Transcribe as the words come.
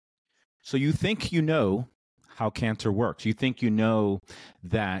So you think you know how cancer works. You think you know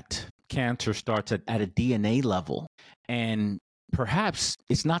that cancer starts at a DNA level. And perhaps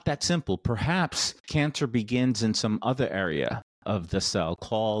it's not that simple. Perhaps cancer begins in some other area of the cell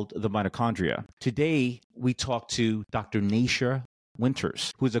called the mitochondria. Today, we talk to Dr. Nasha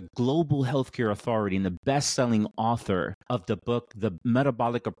Winters, who is a global healthcare authority and the best-selling author of the book, The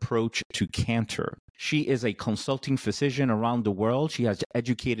Metabolic Approach to Cancer. She is a consulting physician around the world. She has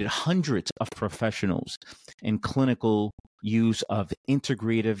educated hundreds of professionals in clinical use of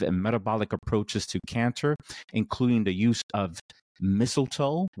integrative and metabolic approaches to cancer, including the use of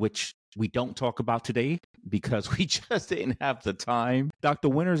mistletoe, which we don't talk about today because we just didn't have the time. Dr.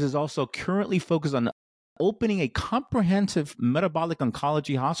 Winters is also currently focused on opening a comprehensive metabolic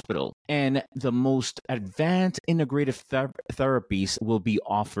oncology hospital, and the most advanced integrative therapies will be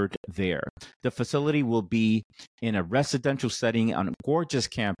offered there. The facility will be in a residential setting on a gorgeous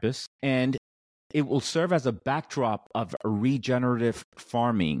campus, and it will serve as a backdrop of regenerative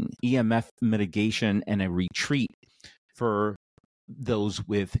farming, EMF mitigation, and a retreat for those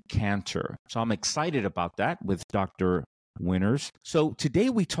with cancer. So I'm excited about that with Dr. Winters. So today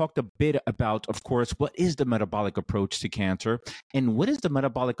we talked a bit about, of course, what is the metabolic approach to cancer and what is the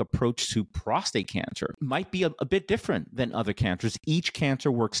metabolic approach to prostate cancer. Might be a bit different than other cancers. Each cancer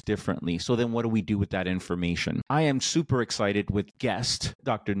works differently. So then what do we do with that information? I am super excited with guest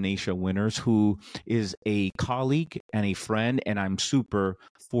Dr. Nasha Winters, who is a colleague and a friend, and I'm super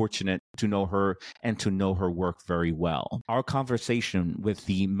fortunate to know her and to know her work very well. Our conversation with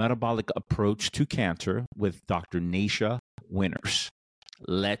the metabolic approach to cancer with Dr. Nasha Winters.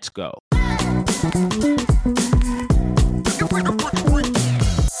 Let's go.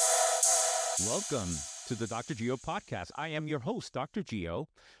 Welcome to the Dr. Geo podcast. I am your host, Dr. Geo,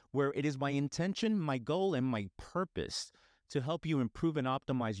 where it is my intention, my goal, and my purpose to help you improve and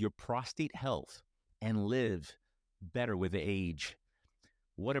optimize your prostate health and live better with age.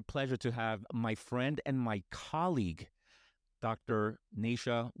 What a pleasure to have my friend and my colleague, Dr.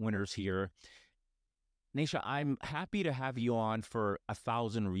 Nasha Winters here. Nasha, I'm happy to have you on for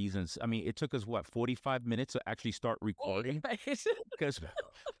 1,000 reasons. I mean, it took us, 45 minutes to actually start recording?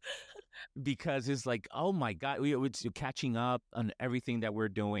 Because it's like, oh my God, we're catching up on everything that we're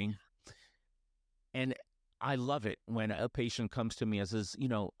doing. And I love it when a patient comes to me and says,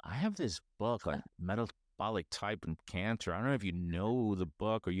 I have this book on metabolic type and cancer. I don't know if you know the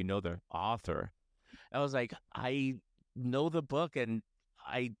book or you know the author. I was like, I know the book and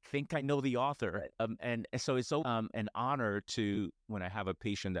I think I know the author. And so it's so an honor to when I have a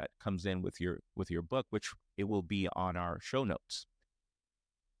patient that comes in with your book, which it will be on our show notes.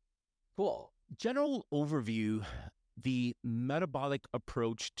 Cool. General overview, the metabolic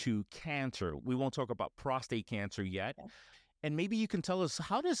approach to cancer. We won't talk about prostate cancer yet. Okay. And maybe you can tell us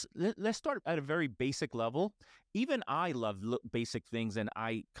let's start at a very basic level. Even I love basic things, and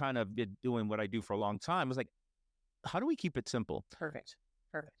I kind of been doing what I do for a long time. I was like, how do we keep it simple? Perfect.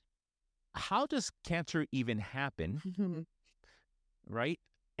 How does cancer even happen, right?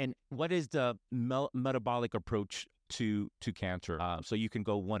 And what is the metabolic approach to cancer? So you can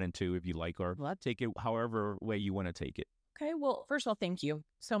go 1 and 2 if you like, or take it however way you want to take it. Okay, well, first of all, thank you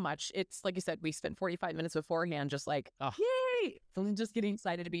so much. It's like you said, we spent 45 minutes beforehand just like, yay! So I'm just getting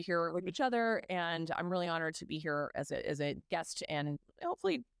excited to be here with each other, and I'm really honored to be here as a guest and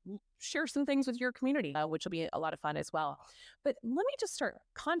hopefully share some things with your community, which will be a lot of fun as well. But let me just start.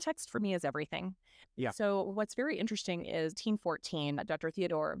 Context for me is everything. Yeah. So what's very interesting is 1914, Dr.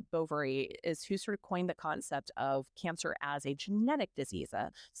 Theodore Bovary is who sort of coined the concept of cancer as a genetic disease,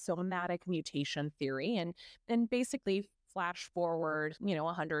 a somatic mutation theory, and basically flash forward,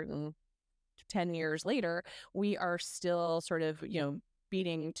 110 years later, we are still sort of,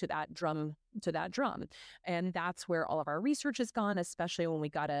 beating to that drum. And that's where all of our research has gone, especially when we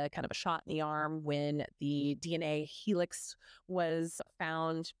got a kind of a shot in the arm when the DNA helix was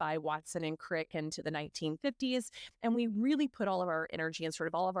found by Watson and Crick into the 1950s. And we really put all of our energy and sort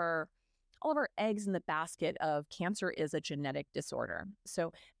of all of our eggs in the basket of cancer is a genetic disorder.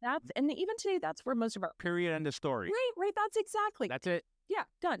 So and even today, that's where most of our... Period, end of story. Right. That's exactly. That's it. Yeah,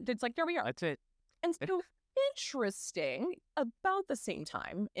 done. It's like, there we are. That's it. And so interesting, about the same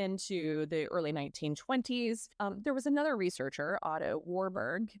time into the early 1920s, there was another researcher, Otto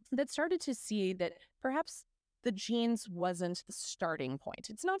Warburg, that started to see that perhaps the genes wasn't the starting point.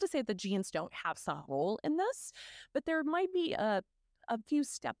 It's not to say that the genes don't have some role in this, but there might be a a few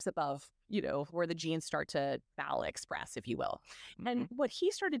steps above, where the genes start to mal express, if you will. And what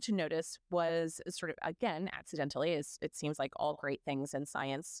he started to notice was sort of, again, accidentally, as it seems like all great things in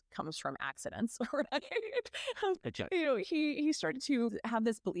science comes from accidents, right? He started to have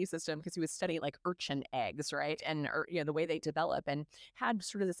this belief system because he was studying like urchin eggs, right? And, the way they develop, and had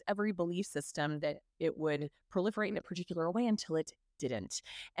sort of this every belief system that it would proliferate in a particular way until it didn't.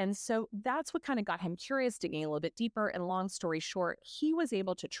 And so that's what kind of got him curious, digging a little bit deeper. And long story short, he was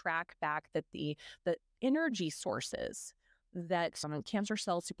able to track back that the energy sources that some cancer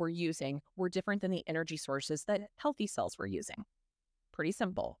cells were using were different than the energy sources that healthy cells were using. Pretty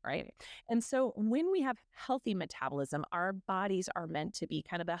simple, right? And so when we have healthy metabolism, our bodies are meant to be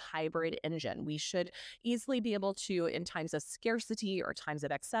kind of a hybrid engine. We should easily be able to, in times of scarcity or times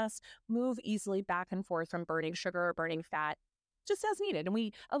of excess, move easily back and forth from burning sugar or burning fat just as needed. And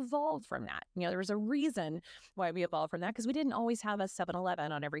we evolved from that. There was a reason why we evolved from that, because we didn't always have a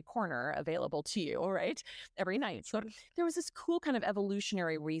 7-Eleven on every corner available to you, right? Every night. So there was this cool kind of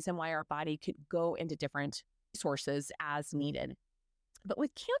evolutionary reason why our body could go into different sources as needed. But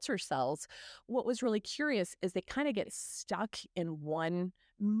with cancer cells, what was really curious is they kind of get stuck in one,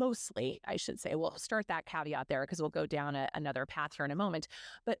 mostly, I should say. We'll start that caveat there because we'll go down another path here in a moment.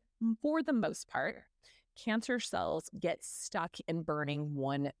 But for the most part, cancer cells get stuck in burning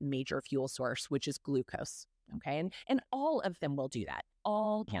one major fuel source, which is glucose. Okay. And all of them will do that.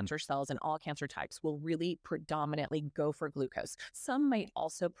 All cancer cells and all cancer types will really predominantly go for glucose. Some might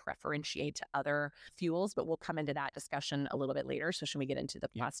also preferentiate to other fuels, but we'll come into that discussion a little bit later. So should we get into the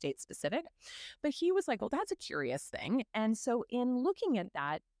prostate specific? But he was like, well, that's a curious thing. And so in looking at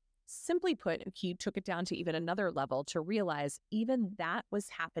that, simply put, he took it down to even another level to realize even that was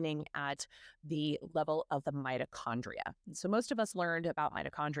happening at the level of the mitochondria. And so most of us learned about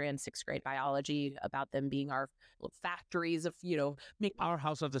mitochondria in 6th grade biology, about them being our little factories of, our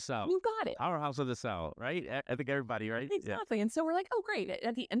house of the cell. You got it. Our house of the cell, right? I think everybody, right? Exactly. Yeah. And so we're like, oh, great.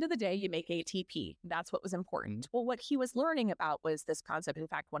 At the end of the day, you make ATP. That's what was important. Well, what he was learning about was this concept. In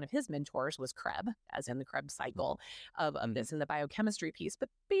fact, one of his mentors was Krebs, as in the Krebs cycle of this in the biochemistry piece. But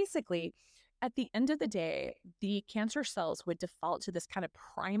basically, at the end of the day, the cancer cells would default to this kind of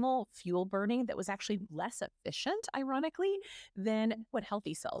primal fuel burning that was actually less efficient, ironically, than what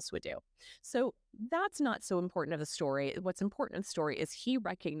healthy cells would do. So that's not so important of the story. What's important in the story is he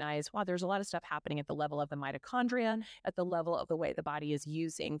recognized, wow, there's a lot of stuff happening at the level of the mitochondria, at the level of the way the body is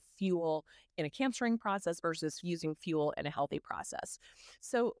using fuel in a cancering process versus using fuel in a healthy process.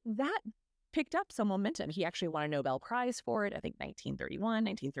 So that picked up some momentum. He actually won a Nobel Prize for it, I think 1931,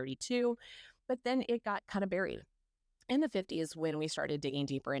 1932, but then it got kind of buried in the 50s when we started digging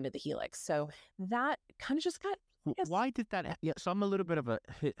deeper into the helix. So that kind of just got... Why did that? So I'm a little bit of a,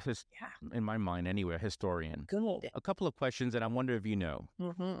 in my mind anyway, a historian. Good. A couple of questions that I wonder if you know.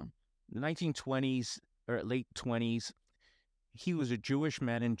 The 1920s or late 20s, he was a Jewish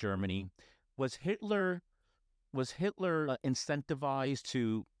man in Germany. Was Hitler incentivized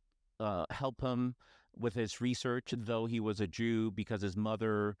to help him with his research, though he was a Jew, because his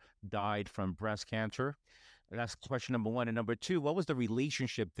mother died from breast cancer? That's question number one. And number two, what was the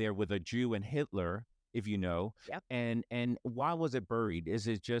relationship there with a Jew and Hitler, if you know? Yep. And why was it buried? Is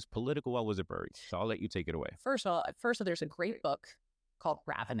it just political? Why was it buried? So I'll let you take it away. First of all, there's a great book called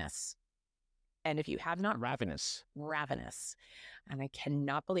Ravenous. And if you have not... Ravenous. And I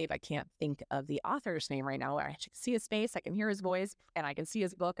cannot believe I can't think of the author's name right now. I can see his face, I can hear his voice, and I can see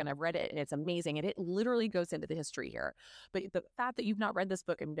his book, and I've read it, and it's amazing. And it literally goes into the history here. But the fact that you've not read this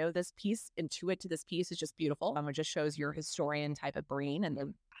book and know this piece, intuit to this piece, is just beautiful. It just shows your historian type of brain and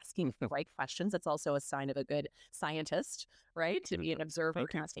then asking the right questions. It's also a sign of a good scientist, right? To be an observer.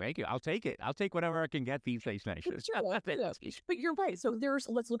 Thank you. I'll take it. I'll take whatever I can get these days. But you're right. So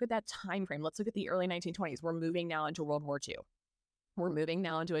let's look at that time frame. Let's look at the early 1920s. We're moving now into World War II. We're moving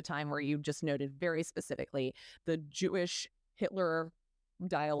now into a time where you just noted very specifically the Jewish Hitler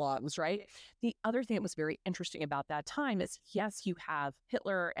dialogues, right? The other thing that was very interesting about that time is, yes, you have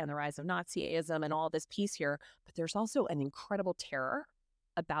Hitler and the rise of Nazism and all this piece here, but there's also an incredible terror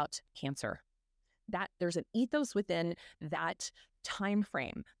about cancer. That there's an ethos within that time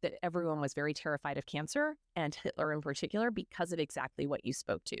frame that everyone was very terrified of cancer, and Hitler in particular, because of exactly what you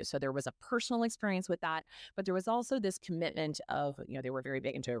spoke to. So there was a personal experience with that, but there was also this commitment of, they were very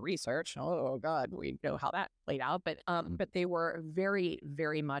big into research. Oh God, we know how that played out, but they were very,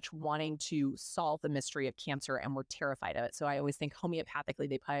 very much wanting to solve the mystery of cancer and were terrified of it. So I always think homeopathically,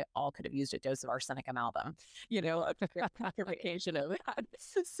 they probably all could have used a dose of arsenic amalgam, a purification of that.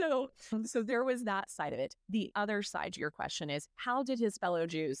 So there was that side of it. The other side to your question is, how did his fellow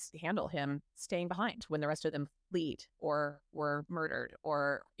Jews handle him staying behind when the rest of them fleed or were murdered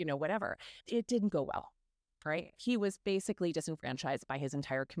or, whatever. It didn't go well. Right. He was basically disenfranchised by his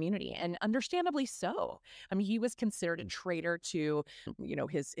entire community, and understandably so. I mean, he was considered a traitor to,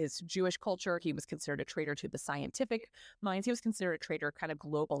 his Jewish culture. He was considered a traitor to the scientific minds. He was considered a traitor kind of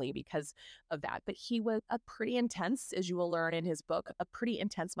globally because of that. But he was a pretty intense, as you will learn in his book, a pretty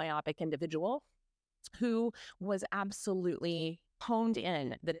intense myopic individual who was absolutely honed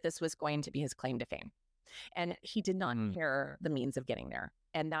in that this was going to be his claim to fame. And he did not care the means of getting there.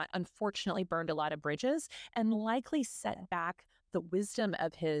 And that unfortunately burned a lot of bridges and likely set back the wisdom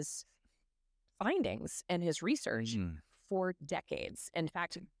of his findings and his research for decades. In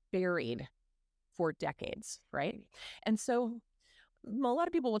fact, buried for decades, right? And so a lot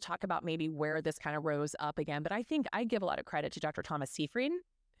of people will talk about maybe where this kind of rose up again, but I think I give a lot of credit to Dr. Thomas Seyfried,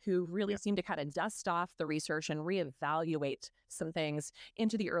 who really seemed to kind of dust off the research and reevaluate some things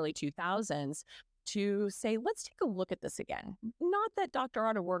into the early 2000s to say, let's take a look at this again. Not that Dr.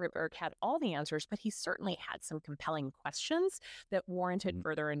 Otto Warburg had all the answers, but he certainly had some compelling questions that warranted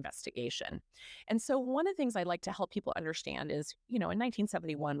further investigation. And so one of the things I'd like to help people understand is, in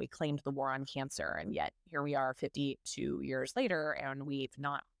 1971, we claimed the war on cancer, and yet here we are 52 years later, and we've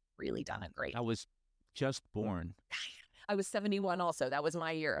not really done it great. I was just born. I was 71 also. That was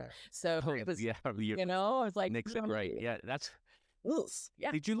my year. So it was, I was like, Nixon, right. Yeah, that's...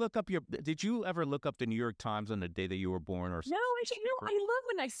 Yeah. Did you ever look up the New York Times on the day that you were born? Or no, actually, I love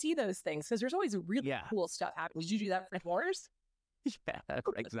when I see those things because there's always really cool stuff happening. Did you do that for wars? Yeah,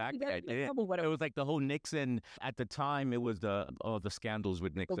 exactly. I did. It was like the whole Nixon at the time. It was the scandals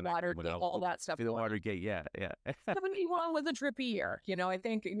with Nixon, the Watergate, all that stuff. The Watergate, yeah. 71 was a trippy year. I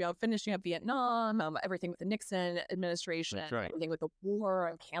think finishing up Vietnam, everything with the Nixon administration, everything with the war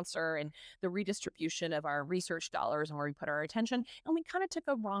on cancer, and the redistribution of our research dollars and where we put our attention. And we kind of took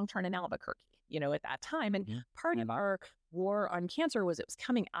a wrong turn in Albuquerque, at that time. And part of our war on cancer was it was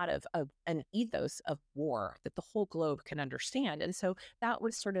coming out of an ethos of war that the whole globe can understand. And so that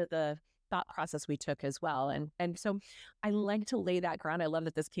was sort of the thought process we took as well. And so I like to lay that ground. I love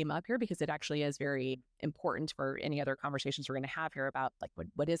that this came up here because it actually is very important for any other conversations we're going to have here about like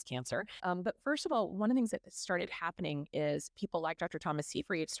what is cancer. But first of all, one of the things that started happening is people like Dr. Thomas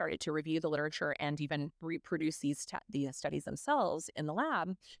Seyfried started to review the literature and even reproduce these studies themselves in the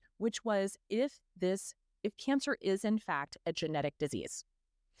lab, which was if cancer is in fact a genetic disease.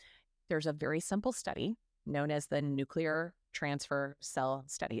 There's a very simple study known as the nuclear transfer cell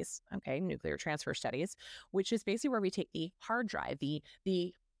studies, nuclear transfer studies, which is basically where we take the hard drive,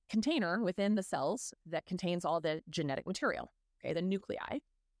 the container within the cells that contains all the genetic material, the nuclei,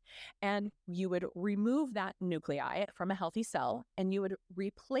 and you would remove that nuclei from a healthy cell and you would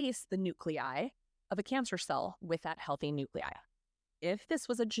replace the nuclei of a cancer cell with that healthy nuclei. If this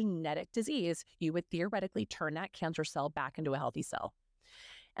was a genetic disease, you would theoretically turn that cancer cell back into a healthy cell.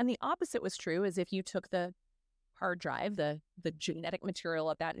 And the opposite was true, is if you took the hard drive, the genetic material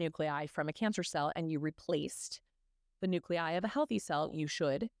of that nuclei from a cancer cell, and you replaced the nuclei of a healthy cell, you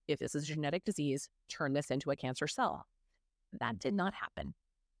should, if this is a genetic disease, turn this into a cancer cell. That did not happen.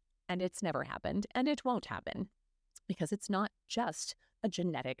 And it's never happened, and it won't happen because it's not just a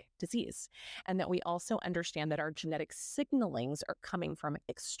genetic disease. And that we also understand that our genetic signalings are coming from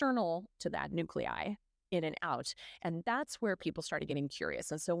external to that nuclei, in and out. And that's where people started getting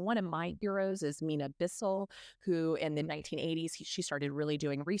curious. And so one of my heroes is Mina Bissell, who in the 1980s, she started really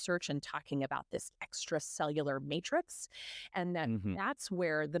doing research and talking about this extracellular matrix. And that's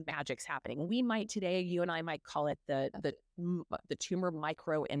where the magic's happening. We might today, you and I might call it the tumor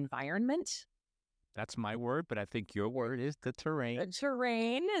microenvironment. That's my word, but I think your word is the terrain. The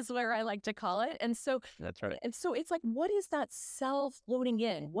terrain is where I like to call it. And so that's right. And so it's like, what is that cell floating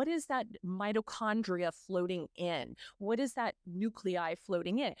in? What is that mitochondria floating in? What is that nuclei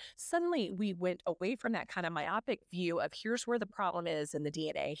floating in? Suddenly we went away from that kind of myopic view of here's where the problem is in the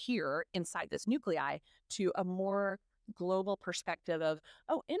DNA here inside this nuclei to a more global perspective of,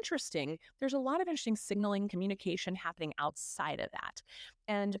 oh, interesting. There's a lot of interesting signaling communication happening outside of that.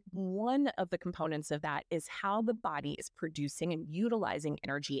 And one of the components of that is how the body is producing and utilizing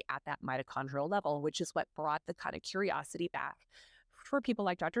energy at that mitochondrial level, which is what brought the kind of curiosity back for people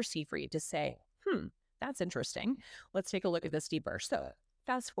like Dr. Seyfried to say, that's interesting. Let's take a look at this deeper. So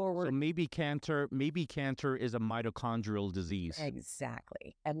fast forward. So maybe cancer is a mitochondrial disease.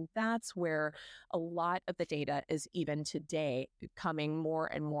 Exactly. And that's where a lot of the data is even today becoming more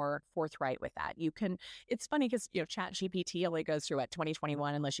and more forthright with that. It's funny because, ChatGPT only goes through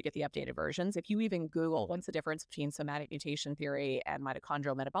 2021 unless you get the updated versions. If you even Google what's the difference between somatic mutation theory and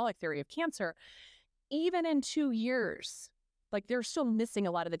mitochondrial metabolic theory of cancer, even in 2 years, like they're still missing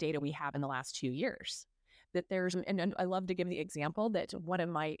a lot of the data we have in the last 2 years. that there's, and I love to give the example that one of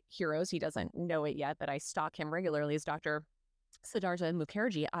my heroes, he doesn't know it yet, but I stalk him regularly, is Dr. Siddhartha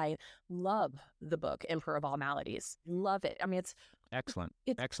Mukherjee. I love the book Emperor of All Maladies. Love it. I mean, it's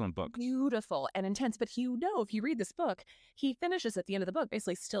excellent book, beautiful and intense. But if you read this book, he finishes at the end of the book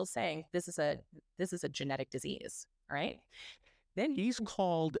basically still saying this is a genetic disease, right? Then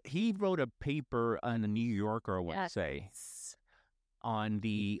he wrote a paper on the New Yorker, I would say, on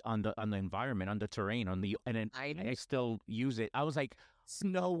the environment, on the terrain, I still use it. I was like,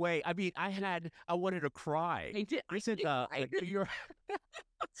 no way. I mean, I wanted to cry. I did. I said, you're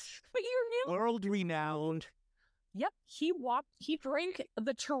but you knew world-renowned. Yep. He drank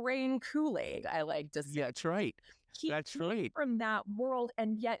the terrain Kool-Aid, I like to say. Yeah, that's right. That's right. From that world,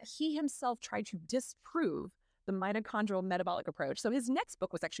 and yet he himself tried to disprove the mitochondrial metabolic approach. So his next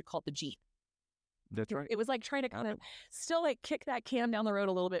book was actually called The Gene. That's right. It was like trying to kind of still like kick that can down the road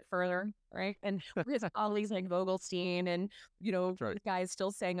a little bit further, right? And his colleagues like Vogelstein and, guys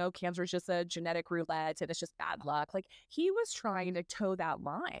still saying, oh, cancer is just a genetic roulette and it's just bad luck. Like he was trying to toe that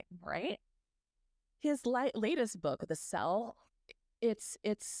line, right? His latest book, The Cell, it's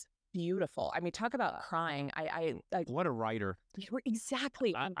beautiful. I mean, talk about crying. I what a writer.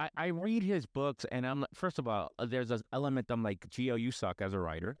 Exactly. I read his books and I'm like, first of all, there's an element I'm like, Gio, you suck as a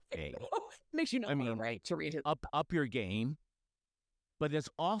writer. Hey. Makes you right to read it. Up your game. But there's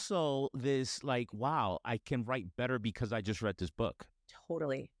also this like, wow, I can write better because I just read this book.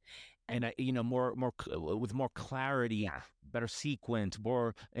 Totally. And more with more clarity, better sequence,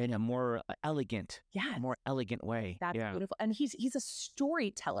 more in a more elegant, more elegant way. That's beautiful. And he's a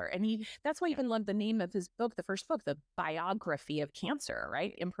storyteller, and that's why I even love the name of his book, the first book, The Biography of Cancer,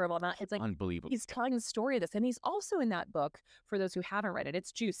 right? Emperor of All Maladies. It's like unbelievable. He's telling the story of this, and he's also in that book. For those who haven't read it,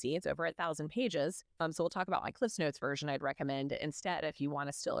 it's juicy. It's over 1,000 pages. So we'll talk about my Cliff's Notes version. I'd recommend instead if you want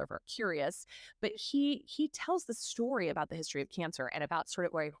to still are curious. But he tells the story about the history of cancer and about sort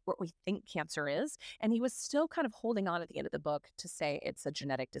of what we think cancer is. And he was still kind of holding on at the end of the book to say it's a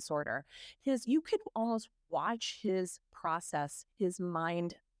genetic disorder. You could almost watch his process, his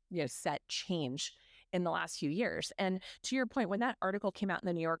mind, set change in the last few years. And to your point, when that article came out in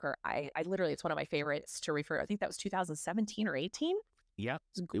the New Yorker, I literally, it's one of my favorites to refer. I think that was 2017 or 18. Yeah,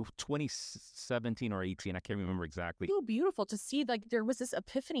 2017 or 18. I can't remember exactly. So beautiful to see, like there was this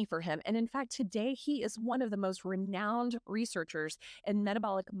epiphany for him. And in fact, today he is one of the most renowned researchers in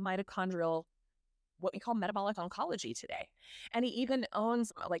metabolic mitochondrial, what we call metabolic oncology today. And he even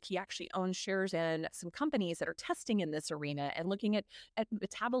he actually owns shares in some companies that are testing in this arena and looking at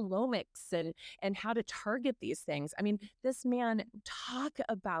metabolomics and how to target these things. I mean, this man, talk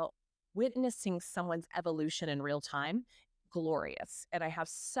about witnessing someone's evolution in real time. Glorious. And I have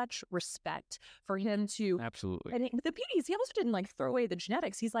such respect for him to absolutely. And the beauty is he also didn't throw away the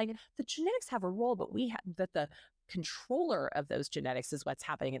genetics. He's like, the genetics have a role, but that the controller of those genetics is what's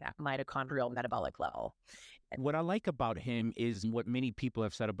happening at that mitochondrial metabolic level. And what I like about him is what many people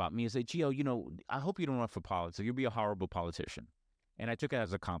have said about me is that, Gio, I hope you don't run for politics. You'll be a horrible politician. And I took it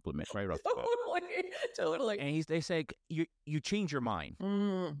as a compliment right off the bat. Totally. And they say, you change your mind.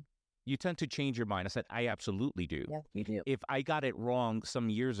 You tend to change your mind. I said, I absolutely do. Yeah, you do. If I got it wrong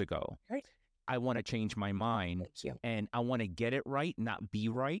some years ago, right, I want to change my mind. Thank you. And I want to get it right, not be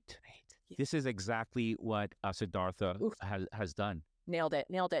right. Yeah. This is exactly what Siddhartha has done. Nailed it.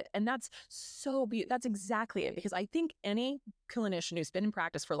 And that's so beautiful. That's exactly it. Because I think any clinician who's been in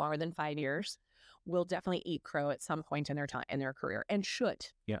practice for longer than 5 years will definitely eat crow at some point in their time, in their career, and should.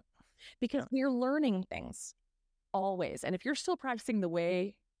 Yeah. Because we're learning things always. And if you're still practicing the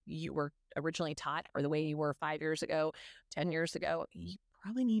way you were originally taught or the way you were 5 years ago, 10 years ago, you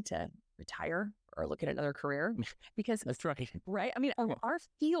probably need to retire or look at another career because that's right. Right. I mean, our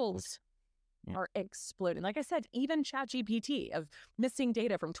fields are exploding. Like I said, even ChatGPT of missing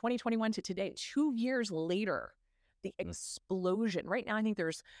data from 2021 to today, 2 years later, the explosion. Right now, I think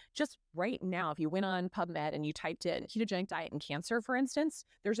there's just right now, if you went on PubMed and you typed in ketogenic diet and cancer, for instance,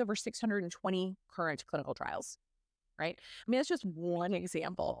 there's over 620 current clinical trials. Right? I mean, that's just one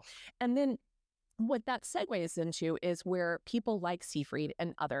example. And then what that segues into is where people like Seyfried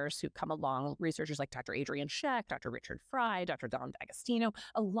and others who come along, researchers like Dr. Adrian Scheck, Dr. Richard Fry, Dr. Don D'Agostino,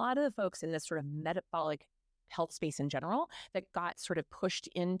 a lot of the folks in this sort of metabolic health space in general that got sort of pushed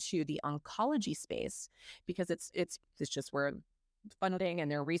into the oncology space because it's just where funding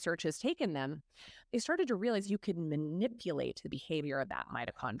and their research has taken them, they started to realize you could manipulate the behavior of that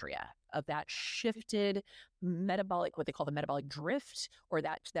mitochondria, of that shifted metabolic, what they call the metabolic drift, or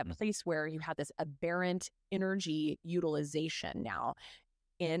that place where you have this aberrant energy utilization now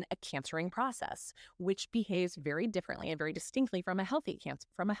in a cancering process, which behaves very differently and very distinctly from a healthy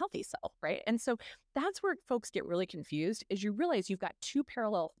cell, right? And so that's where folks get really confused, is you realize you've got two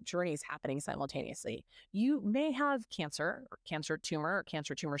parallel journeys happening simultaneously. You may have cancer or cancer tumor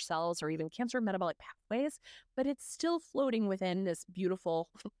cells, or even cancer metabolic pathways, but it's still floating within this beautiful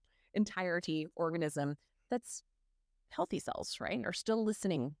entirety organism that's healthy cells, right? Or still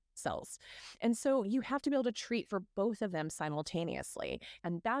listening cells. And so you have to be able to treat for both of them simultaneously.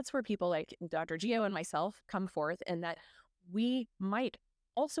 And that's where people like Dr. Gio and myself come forth, and that we might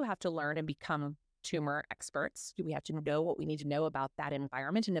also have to learn and become tumor experts. We have to know what we need to know about that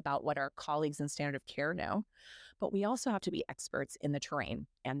environment and about what our colleagues in standard of care know. But we also have to be experts in the terrain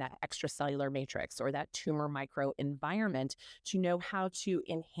and that extracellular matrix or that tumor microenvironment to know how to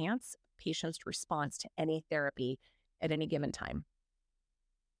enhance patients' response to any therapy at any given time.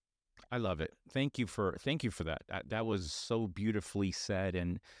 I love it. Thank you for that. That was so beautifully said,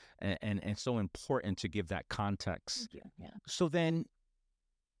 and so important to give that context. Thank you. Yeah. So then,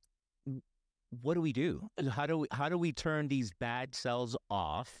 what do we do? How do we turn these bad cells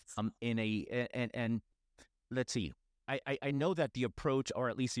off? And let's see. I know that the approach, or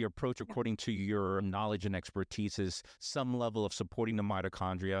at least the approach according to your knowledge and expertise, is some level of supporting the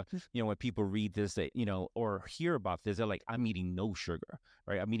mitochondria. You know, when people read this, or hear about this, they're like, I'm eating no sugar,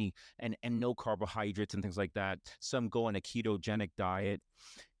 right? I'm eating and no carbohydrates and things like that. Some go on a ketogenic diet.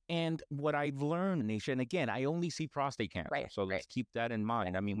 And what I've learned, Nasha, and again, I only see prostate cancer. Right, So let's keep that in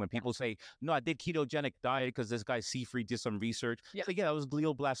mind. I mean, when people say, no, I did ketogenic diet because this guy Seafried did some research. Yeah. So yeah, it was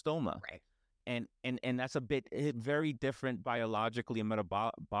glioblastoma. Right. And that's a bit very different biologically and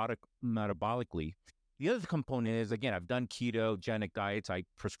metabolically. The other component is, again, I've done ketogenic diets. I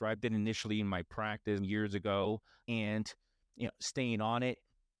prescribed it initially in my practice years ago, and staying on it,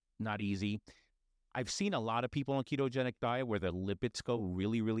 not easy. I've seen a lot of people on ketogenic diet where their lipids go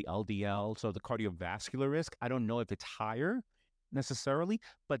really, really LDL. So the cardiovascular risk, I don't know if it's higher necessarily,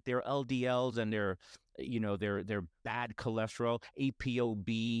 but their LDLs and their bad cholesterol,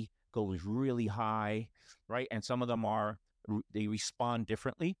 ApoB goes really high, right? And some of them they respond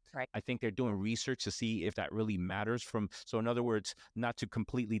differently. Right. I think they're doing research to see if that really matters so in other words, not to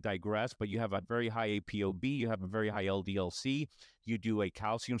completely digress, but you have a very high ApoB, you have a very high LDL-C, you do a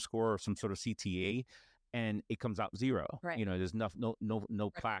calcium score or some sort of CTA, and it comes out zero. Right. There's no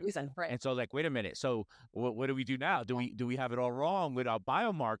plaque. Right. And so, like, wait a minute. So what do we do now? Do we have it all wrong with our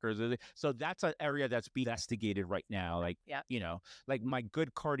biomarkers? So that's an area that's being investigated right now. Like, like my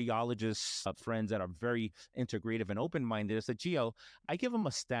good cardiologist friends that are very integrative and open-minded, I said, Gio, I give them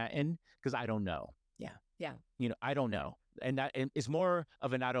a statin because I don't know. Yeah. I don't know. And it's more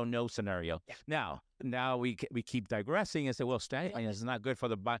of an I don't know scenario. Yeah. Now we keep digressing and say, well, statin is not good for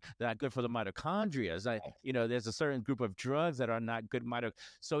the mitochondria. There's a certain group of drugs that are not good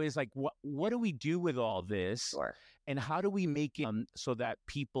So it's like, what do we do with all this? Sure. And how do we make it so that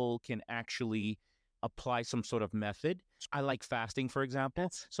people can actually apply some sort of method? I like fasting, for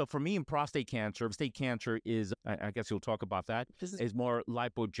example. So for me in prostate cancer is, I guess you'll talk about that, is more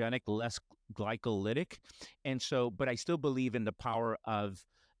lipogenic, less glycolytic. And so, but I still believe in the power of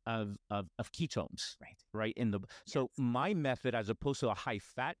ketones, right? So my method, as opposed to a high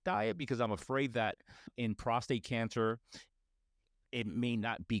fat diet, because I'm afraid that in prostate cancer, it may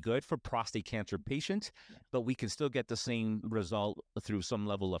not be good for prostate cancer patients, but we can still get the same result through some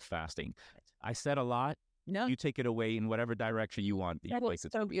level of fasting. I said a lot. No. You take it away in whatever direction you want. That is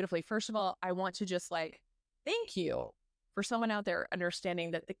so beautifully. First of all, I want to just thank you for someone out there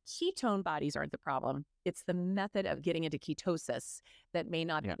understanding that the ketone bodies aren't the problem. It's the method of getting into ketosis that may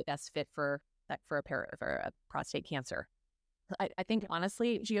not be the best fit for a prostate cancer. I think,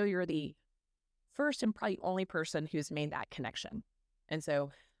 honestly, Gio, you're the first and probably only person who's made that connection. And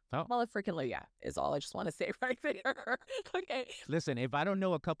so, hallelujah is all I just want to say right there. Okay. Listen, if I don't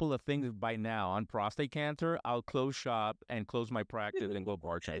know a couple of things by now on prostate cancer, I'll close shop and close my practice and go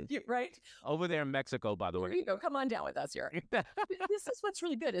bartend. Right. Over there in Mexico, by the way. There you go. Come on down with us here. This is what's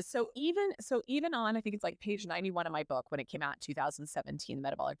really good is even on, I think it's like page 91 of my book, when it came out in 2017, The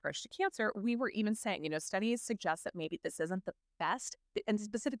Metabolic Approach to Cancer, we were even saying, studies suggest that maybe this isn't the best, and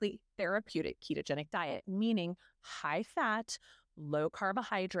specifically therapeutic ketogenic diet, meaning high fat, low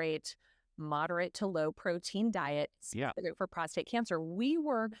carbohydrate, moderate to low protein diet for prostate cancer. We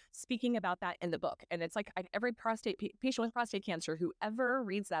were speaking about that in the book. And it's like every patient with prostate cancer, whoever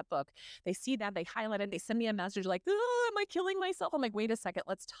reads that book, they see that, they highlight it, they send me a message like, oh, am I killing myself? I'm like, wait a second,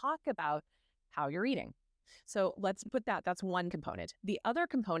 let's talk about how you're eating. So let's put that's one component. The other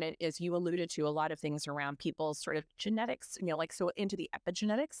component is, you alluded to a lot of things around people's sort of genetics, so into the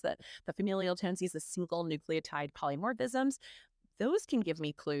epigenetics, the familial tendencies, the single nucleotide polymorphisms. those can give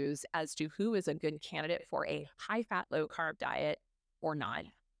me clues as to who is a good candidate for a high fat, low carb diet or not,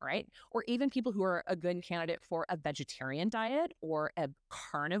 right? Or even people who are a good candidate for a vegetarian diet or a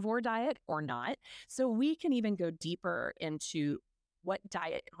carnivore diet or not. So we can even go deeper into what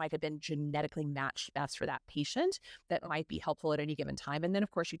diet might have been genetically matched best for that patient that might be helpful at any given time. And then,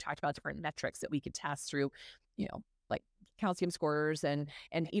 of course, you talked about different metrics that we could test through, like calcium scores and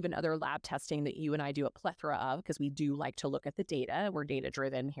even other lab testing that you and I do a plethora of, because we do like to look at the data. We're data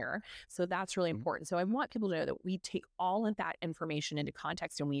driven here. So that's really important. So I want people to know that we take all of that information into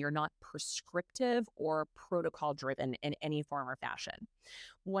context, and we are not prescriptive or protocol driven in any form or fashion.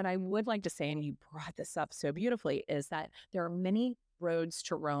 What I would like to say, and you brought this up so beautifully, is that there are many roads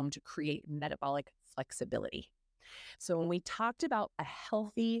to Rome to create metabolic flexibility. So when we talked about a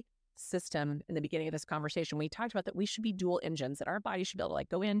healthy system in the beginning of this conversation, we talked about that we should be dual engines, that our body should be able to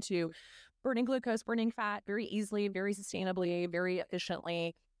go into burning glucose, burning fat very easily, very sustainably, very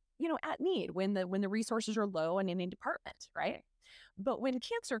efficiently, at need when the resources are low in any department, right? But when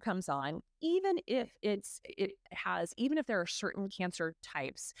cancer comes on, even if there are certain cancer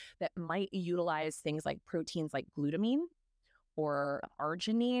types that might utilize things like proteins like glutamine or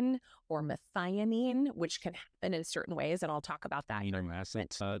arginine or methionine, which can happen in certain ways. And I'll talk about that. Amino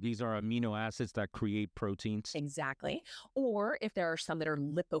acids. These are amino acids that create proteins. Exactly. Or if there are some that are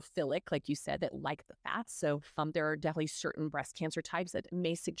lipophilic, like you said, that like the fats. So there are definitely certain breast cancer types that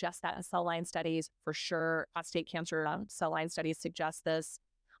may suggest that in cell line studies. For sure, prostate cancer cell line studies suggest this.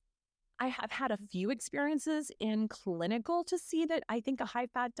 I have had a few experiences in clinical to see that I think a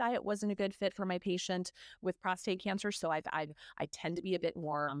high-fat diet wasn't a good fit for my patient with prostate cancer. So I tend to be a bit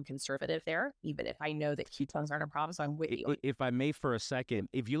more conservative there, even if I know that ketones aren't a problem. So I'm with you. If I may for a second,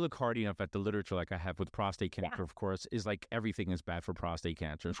 if you look hard enough at the literature, like I have with prostate cancer, of course, is like everything is bad for prostate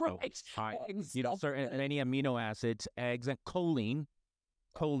cancer. So certain any amino acids, eggs, and choline,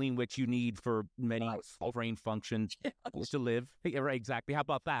 which you need for many brain functions to live. Right, exactly. How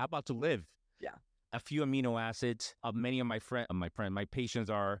about that? How about to live? Yeah. A few amino acids. Many of my patients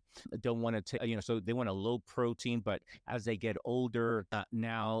don't want to take, so they want a low protein, but as they get older,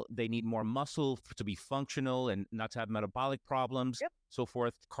 now they need more muscle to be functional and not to have metabolic problems, so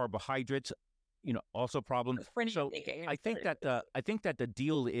forth. Carbohydrates, also problems. So I think that the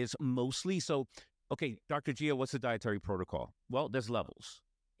deal is mostly so. Okay, Dr. Gia, what's the dietary protocol? Well, there's levels.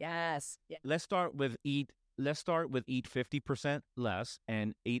 Yes. Yeah. Let's start with eat 50% less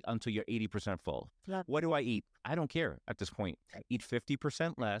and eat until you're 80% full. Yeah. What do I eat? I don't care at this point. Right. Eat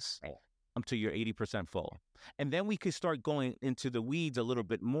 50% less until you're 80% full. And then we could start going into the weeds a little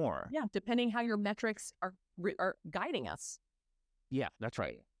bit more. Yeah, depending how your metrics are guiding us. Yeah, that's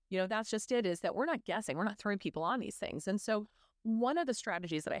right. That's just it, is that we're not guessing. We're not throwing people on these things. And so one of the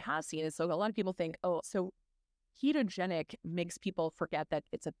strategies that I have seen is, so a lot of people think, so ketogenic makes people forget that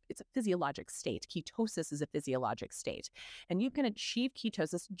it's a physiologic state. Ketosis is a physiologic state. And you can achieve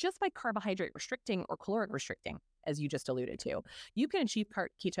ketosis just by carbohydrate restricting or caloric restricting, as you just alluded to. You can achieve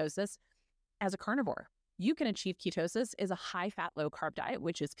ketosis as a carnivore. You can achieve ketosis as a high-fat, low-carb diet,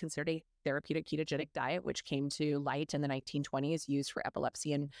 which is considered a therapeutic ketogenic diet, which came to light in the 1920s, used for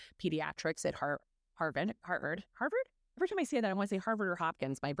epilepsy and pediatrics at Harvard? Every time I say that, I want to say Harvard or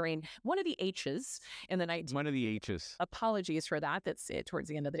Hopkins. My brain, one of the H's in the 19. One of the H's. Apologies for that. That's it towards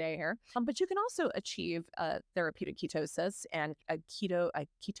the end of the day here. But you can also achieve therapeutic ketosis and a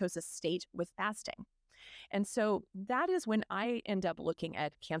ketosis state with fasting. And so that is when I end up looking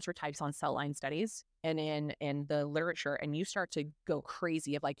at cancer types on cell line studies and in the literature, and you start to go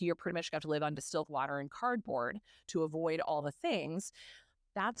crazy of like, you're pretty much going to live on distilled water and cardboard to avoid all the things.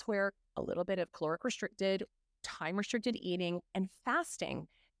 That's where a little bit of caloric restricted, time restricted eating and fasting,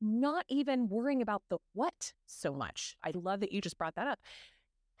 not even worrying about the what so much. I love that you just brought that up,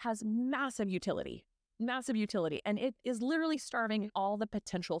 has massive utility. And it is literally starving all the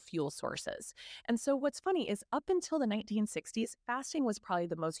potential fuel sources. And so what's funny is up until the 1960s, fasting was probably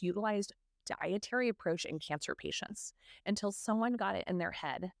the most utilized dietary approach in cancer patients, until someone got it in their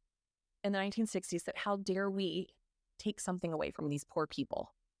head in the 1960s that how dare we take something away from these poor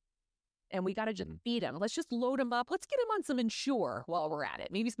people. And we got to just feed them. Let's just load them up. Let's get them on some Ensure while we're at it.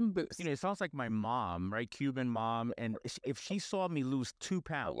 Maybe some Boost. It sounds like my mom, right? Cuban mom. And if she saw me lose 2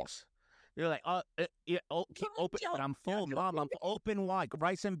 pounds, you're like, keep open. But I'm full, Mom. I'm open wide.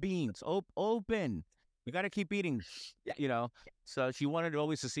 Rice and beans. Open. We got to keep eating, So she wanted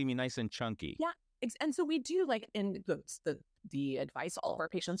always to see me nice and chunky. Yeah. And so we do and the advice all of our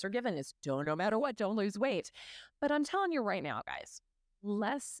patients are given is no matter what, don't lose weight. But I'm telling you right now, guys,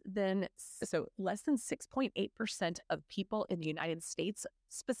 less than 6.8% of people in the United States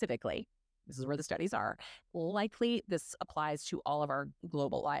specifically this is where the studies are, likely this applies to all of our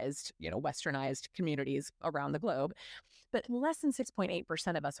globalized, westernized communities around the globe, but less than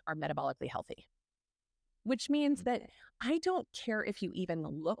 6.8% of us are metabolically healthy, which means that I don't care if you even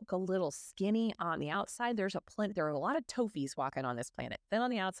look a little skinny on the outside. There are a lot of tofis walking on this planet, thin on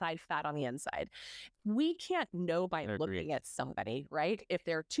the outside, fat on the inside. We can't know by looking at somebody, right? If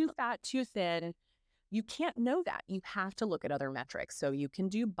they're too fat, too thin, you can't know that. You have to look at other metrics. So you can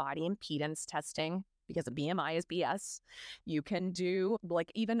do body impedance testing because a BMI is BS. You can do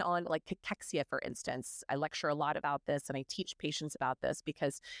even on cachexia, for instance. I lecture a lot about this and I teach patients about this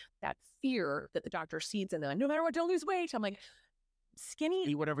because that fear that the doctor sees in them, no matter what, don't lose weight. I'm like, skinny.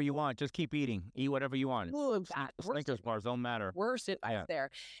 Eat whatever you want. Just keep eating. Eat whatever you want. Snickers bars don't matter. Worst there.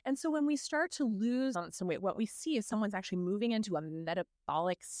 And so when we start to lose some weight, what we see is someone's actually moving into a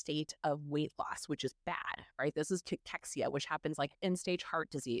metabolic state of weight loss, which is bad, right? This is cachexia, which happens like end-stage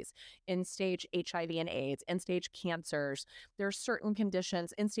heart disease, end-stage HIV and AIDS, end-stage cancers. There are certain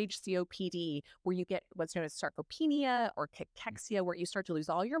conditions, end-stage COPD, where you get what's known as sarcopenia or cachexia, where you start to lose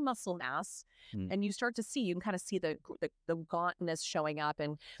all your muscle mass, and you can kind of see the gauntness showing up,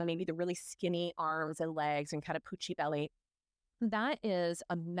 and maybe the really skinny arms and legs and kind of poochy belly. That is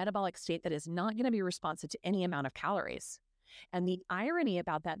a metabolic state that is not going to be responsive to any amount of calories. And the irony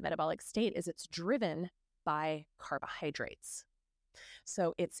about that metabolic state is it's driven by carbohydrates.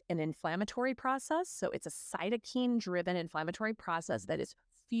 So it's an inflammatory process. So it's a cytokine-driven inflammatory process that is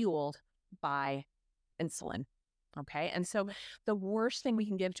fueled by insulin. Okay. And so the worst thing we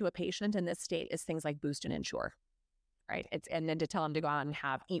can give to a patient in this state is things like Boost and Ensure. Right. And then to tell them to go out and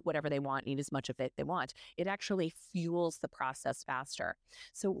eat whatever they want, eat as much of it they want. It actually fuels the process faster.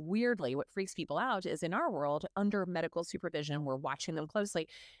 So weirdly, what freaks people out is in our world, under medical supervision, we're watching them closely.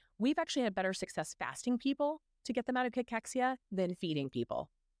 We've actually had better success fasting people to get them out of cachexia than feeding people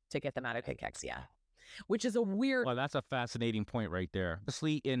to get them out of cachexia, which is a weird. Well, that's a fascinating point right there.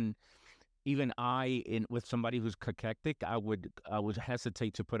 Honestly, with somebody who's cachectic, I would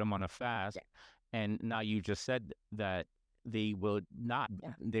hesitate to put them on a fast. Yeah. And now you just said that they would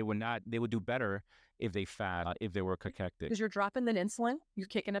do better if they fast, if they were cachectic. Because you're dropping the insulin, you're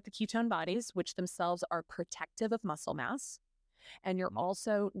kicking up the ketone bodies, which themselves are protective of muscle mass, and you're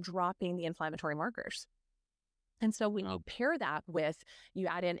also dropping the inflammatory markers. And so when you pair that with, you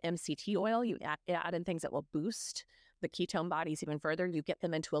add in MCT oil, you add in things that will boost the ketone bodies even further, you get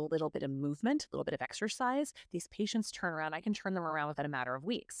them into a little bit of movement, a little bit of exercise, these patients turn around. I can turn them around within a matter of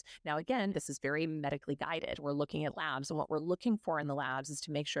weeks. Now, again, this is very medically guided. We're looking at labs, and what we're looking for in the labs is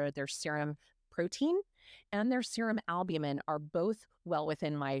to make sure their serum protein and their serum albumin are both well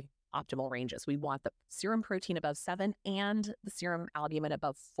within my optimal ranges. We want the serum protein above 7 and the serum albumin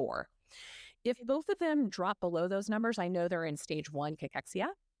above 4. If both of them drop below those numbers, I know they're in stage 1 cachexia.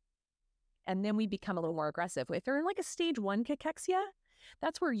 And then we become a little more aggressive. If they're in like a stage 1 cachexia,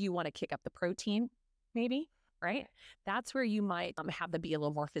 that's where you want to kick up the protein, maybe, right? That's where you might have them be a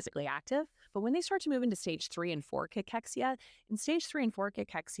little more physically active. But when they start to move into stage 3 and 4 cachexia, in stage 3 and 4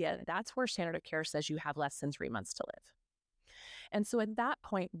 cachexia, that's where standard of care says you have less than 3 months to live. And so at that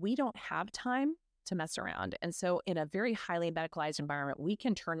point, we don't have time to mess around. And so in a very highly medicalized environment, we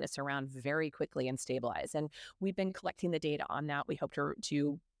can turn this around very quickly and stabilize. And we've been collecting the data on that. We hope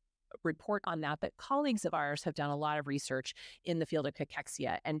to report on that, but colleagues of ours have done a lot of research in the field of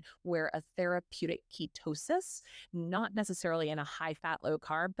cachexia, and where a therapeutic ketosis, not necessarily in a high fat, low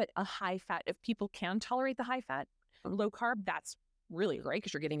carb, but a high fat, if people can tolerate the high fat, low carb, that's really great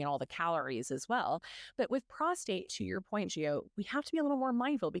because you're getting in all the calories as well. But with prostate, to your point, Gio, we have to be a little more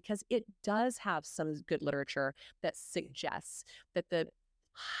mindful because it does have some good literature that suggests that the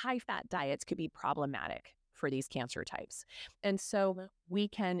high fat diets could be problematic for these cancer types. And so we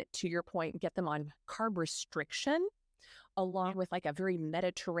can, to your point, get them on carb restriction along with like a very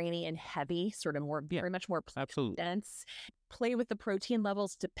Mediterranean heavy, sort of very much more dense, play with the protein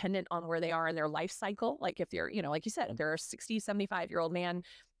levels dependent on where they are in their life cycle. Like if they're, like you said, if they're a 60, 75-year-old man,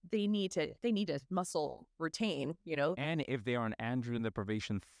 they need to muscle retain, And if they are on androgen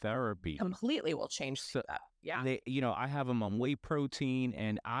deprivation therapy, completely will change that. Yeah. I have them on whey protein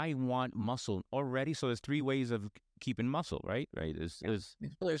and I want muscle already. So there's 3 ways of keeping muscle, right? There's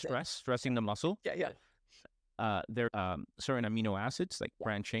stressing the muscle. Yeah. There are certain amino acids like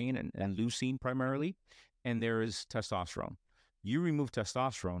branched and leucine primarily. And there is testosterone. You remove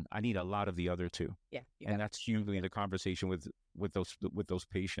testosterone, I need a lot of the other 2. Yeah. And that's usually the conversation with those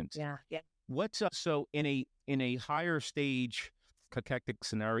patients. Yeah. What's so in a higher stage cachectic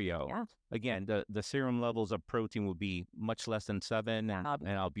scenario, again, the serum levels of protein will be much less than 7, and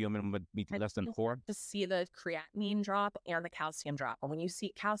albumin would be less than 4. To see the creatinine drop and the calcium drop. And when you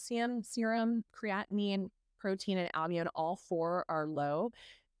see calcium, serum, creatinine, protein, and albumin, all 4 are low,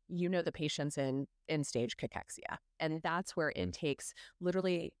 you know the patient's in stage cachexia. And that's where it takes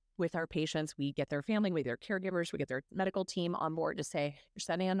literally, with our patients, we get their family, we get their caregivers, we get their medical team on board to say, you're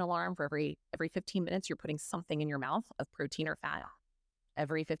setting an alarm for every 15 minutes, you're putting something in your mouth of protein or fat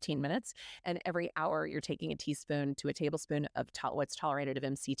every 15 minutes. And every hour, you're taking a teaspoon to a tablespoon of what's tolerated of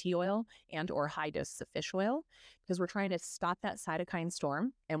MCT oil and or high doses of fish oil, because we're trying to stop that cytokine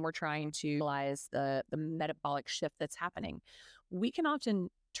storm and we're trying to utilize the metabolic shift that's happening. We can often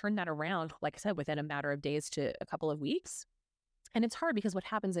turn that around, like I said, within a matter of days to a couple of weeks. And it's hard because what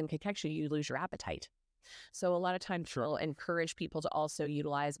happens in cachexia, you lose your appetite. So a lot of times we'll encourage people to also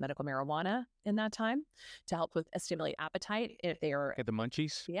utilize medical marijuana in that time to help with stimulate appetite if they are... Get the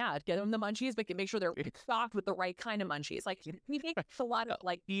munchies? Yeah, get them the munchies, but make sure they're stocked with the right kind of munchies. Like, we make a lot of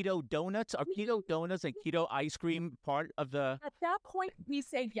like... Keto donuts? Are keto donuts and keto ice cream part of the... At that point, we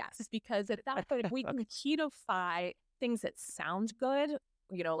say yes, because at that point, if we can keto-fy things that sound good,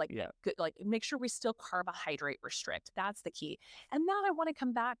 good, like make sure we still carbohydrate restrict. That's the key. And now I want to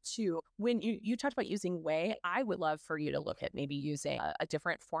come back to when you talked about using whey. I would love for you to look at maybe using a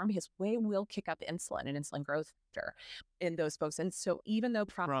different form, because whey will kick up insulin and insulin growth factor in those folks. And so even though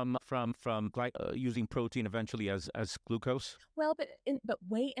from using protein eventually as glucose. Well, but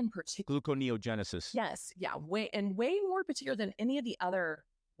whey in particular, gluconeogenesis. Yes, yeah, whey more particular than any of the other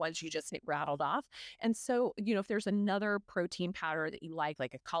ones you just rattled off. And so, if there's another protein powder that you like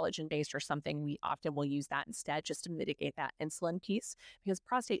a collagen-based or something, we often will use that instead, just to mitigate that insulin piece, because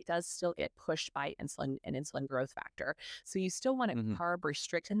prostate does still get pushed by insulin and insulin growth factor. So you still want to carb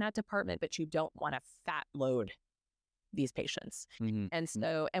restrict in that department, but you don't want to fat load these patients. And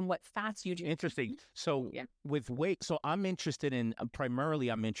so, and what fats you do. Interesting. So with weight, so primarily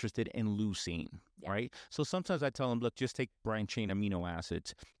I'm interested in leucine, right? So sometimes I tell them, look, just take branched chain amino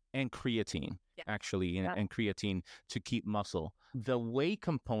acids and creatine, actually, and creatine to keep muscle. The whey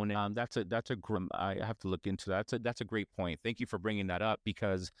component, I have to look into that. That's a great point. Thank you for bringing that up,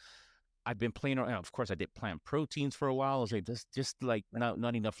 because I've been playing around. Of course, I did plant proteins for a while. I was like, this just like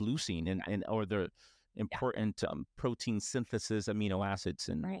not enough leucine or the important protein synthesis amino acids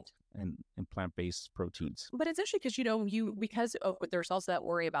and plant-based proteins. But it's actually because there's also that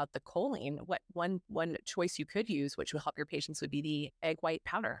worry about the choline. What one choice you could use, which will help your patients, would be the egg white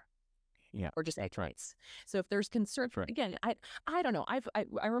powder. Or just egg whites. So if there's concern, again, I don't know. I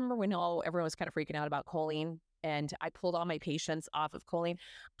remember when everyone was kind of freaking out about choline, and I pulled all my patients off of choline.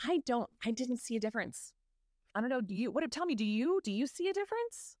 I didn't see a difference. I don't know. Tell me, do you see a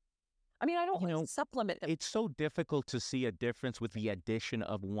difference? I mean, I don't supplement them. It's so difficult to see a difference with the addition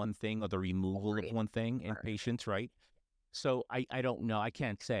of one thing or the removal of one thing in patients, right? So I don't know. I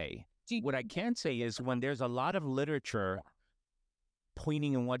can't say. What I can say is when there's a lot of literature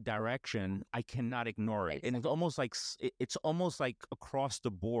pointing in what direction, I cannot ignore it. And it's almost like across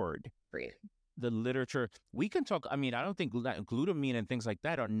the board. The literature, we can talk, I don't think glutamine and things like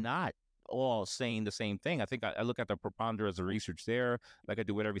that are not all saying the same thing. I think I look at the preponderance of research there, like I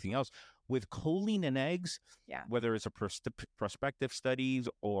do with everything else. With choline in eggs, whether it's a prospective studies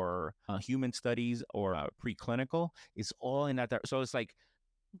or human studies or preclinical, it's all in that. So it's like,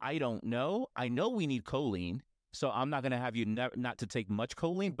 I don't know. I know we need choline, so I'm not going to have you not to take much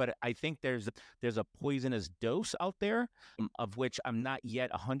choline, but I think there's a poisonous dose out there of which I'm not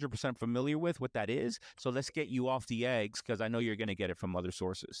yet 100% familiar with what that is. So let's get you off the eggs, because I know you're going to get it from other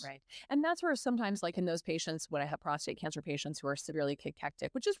sources. Right. And that's where sometimes, like in those patients, when I have prostate cancer patients who are severely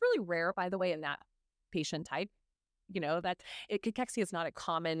cachectic, which is really rare, by the way, in that patient type, cachexia is not a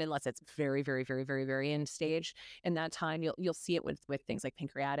common unless it's very, very, very, very, very end stage. In that time, you'll see it with things like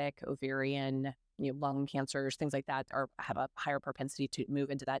pancreatic, ovarian, lung cancers, things like that have a higher propensity to move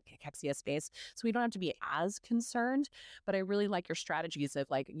into that cachexia space. So we don't have to be as concerned, but I really like your strategies of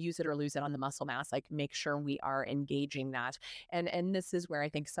like use it or lose it on the muscle mass, like make sure we are engaging that. And this is where I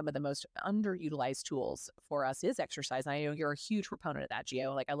think some of the most underutilized tools for us is exercise. I know you're a huge proponent of that,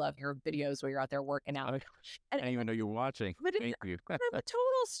 Gio. Like I love your videos where you're out there working out. I didn't even know you were watching. Thank you. I'm a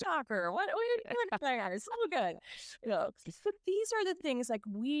total stalker. What are you doing there? It's so good. But these are the things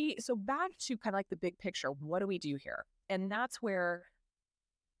so back to kind of like the big picture, what do we do here? And that's where,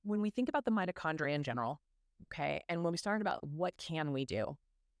 when we think about the mitochondria in general, and when we start about what can we do,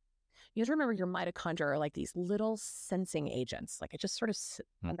 you have to remember your mitochondria are like these little sensing agents. Like I just sort of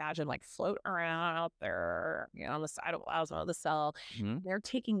imagine like float around out there, on the cytoplasm of the cell. They're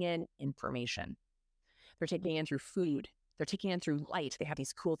taking in information. They're taking in through food. They're taking in through light. They have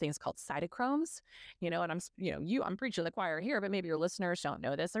these cool things called cytochromes, and I'm preaching to the choir here, but maybe your listeners don't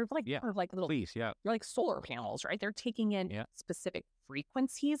know this. They're like, Yeah. kind of like little, Please, yeah. they're like solar panels, right? They're taking in Yeah. specific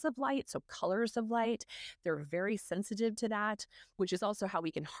frequencies of light, so colors of light. They're very sensitive to that, which is also how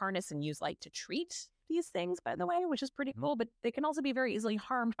we can harness and use light to treat these things, by the way, which is pretty cool. But they can also be very easily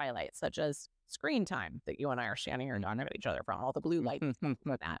harmed by light, such as screen time that you and I are standing here not at each other from, all the blue light,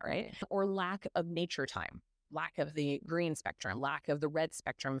 like that, right? Or lack of nature time, lack of the green spectrum, lack of the red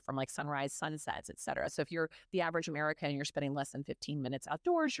spectrum from like sunrise, sunsets, et cetera. So if you're the average American and you're spending less than 15 minutes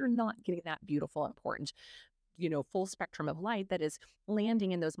outdoors, you're not getting that beautiful, important, full spectrum of light that is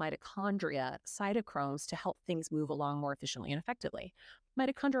landing in those mitochondria cytochromes to help things move along more efficiently and effectively.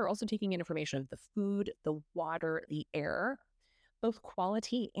 Mitochondria are also taking in information of the food, the water, the air, both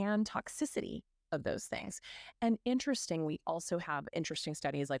quality and toxicity of those things. And interesting, we also have interesting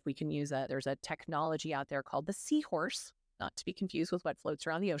studies, like we can use there's a technology out there called the seahorse, not to be confused with what floats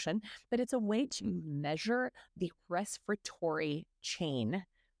around the ocean, but it's a way to measure the respiratory chain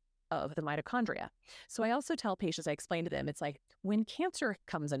of the mitochondria. So I also tell patients, I explain to them, it's like when cancer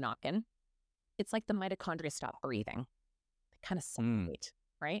comes a knocking, it's like the mitochondria stop breathing. They kind of separate,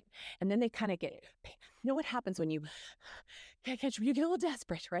 right? And then they kind of get, what happens when you get a little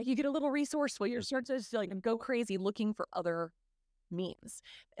desperate, right? You get a little resourceful. You start to just like go crazy looking for other means.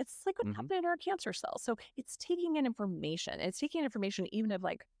 It's like what happened in our cancer cells. So it's taking in information. It's taking in information even of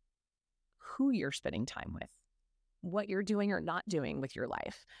like who you're spending time with, what you're doing or not doing with your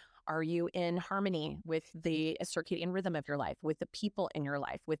life. Are you in harmony with the circadian rhythm of your life, with the people in your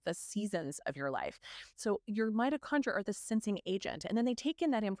life, with the seasons of your life? So your mitochondria are the sensing agent. And then they take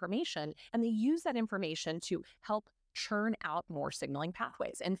in that information and they use that information to help churn out more signaling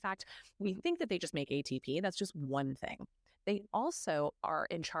pathways. In fact, we think that they just make ATP. That's just one thing. They also are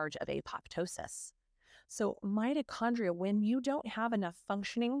in charge of apoptosis. So mitochondria, when you don't have enough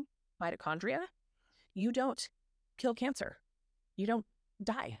functioning mitochondria, you don't kill cancer. You don't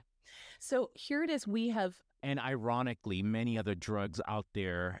die. So here it is, we have... And ironically, many other drugs out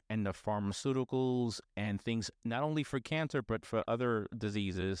there and the pharmaceuticals and things, not only for cancer, but for other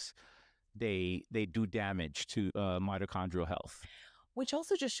diseases, they do damage to mitochondrial health. Which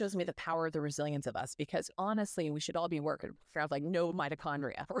also just shows me the power of the resilience of us, because honestly, we should all be working for like no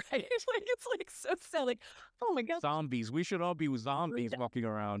mitochondria, right? It's like so sad. Like, oh my God. Zombies. We should all be zombies walking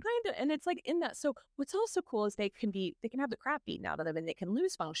around. Kind of. And it's like in that. So what's also cool is they can have the crap beaten out of them and they can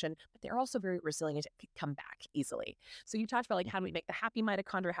lose function, but they're also very resilient and can come back easily. So you talked about like, how do we make the happy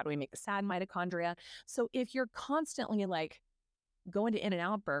mitochondria? How do we make the sad mitochondria? So if you're constantly like going to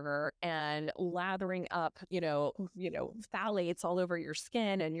In-N-Out Burger and lathering up, phthalates all over your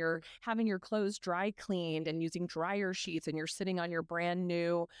skin, and you're having your clothes dry cleaned and using dryer sheets, and you're sitting on your brand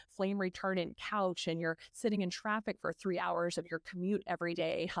new flame retardant couch, and you're sitting in traffic for 3 hours of your commute every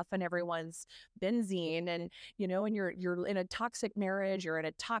day, huffing everyone's benzene, and and you're in a toxic marriage, you're in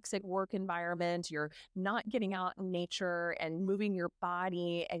a toxic work environment, you're not getting out in nature and moving your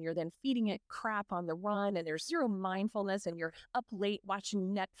body, and you're then feeding it crap on the run, and there's zero mindfulness, and you're up late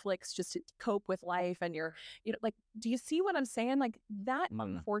watching Netflix just to cope with life, and you're like, do you see what I'm saying? Like that,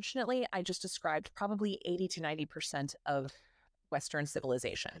 unfortunately, I just described probably 80 to 90% of Western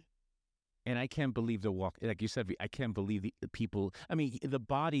civilization. And I can't believe like you said, I can't believe the people. I mean, the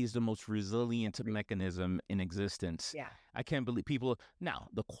body is the most resilient mechanism in existence. Yeah. I can't believe people. Now,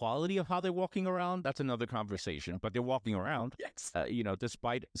 the quality of how they're walking around, that's another conversation, but they're walking around, yes.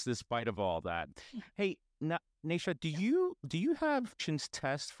 Despite of all that. Hey, Nasha, do you have patients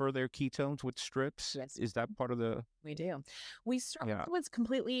test for their ketones with strips? Yes. Is that part of the... We do. We start with what's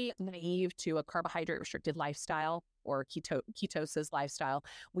completely naive to a carbohydrate restricted lifestyle or ketosis lifestyle.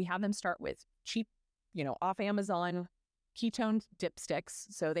 We have them start with cheap, off Amazon ketone dipsticks.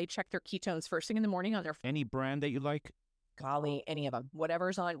 So they check their ketones first thing in the morning on their... Any brand that you like? Golly, any of them.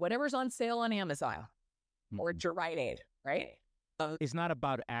 Whatever's on sale on Amazon or Rite Aid, right? It's not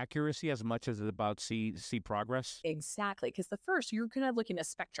about accuracy as much as it's about see progress. Exactly, because the first, you're kind of looking at a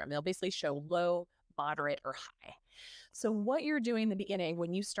spectrum. They'll basically show low, moderate, or high. So what you're doing in the beginning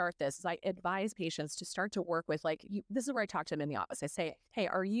when you start this is I advise patients to start to work with this is where I talk to them in the office. I say, hey,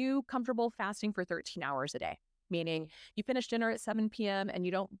 are you comfortable fasting for 13 hours a day? Meaning you finish dinner at 7 p.m. and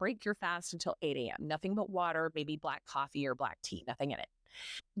you don't break your fast until 8 a.m. Nothing but water, maybe black coffee or black tea, nothing in it.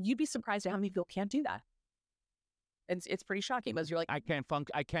 You'd be surprised at how many people can't do that. It's pretty shocking because you're like, I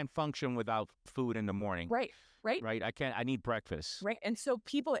can't function without food in the morning. Right. I need breakfast. Right. And so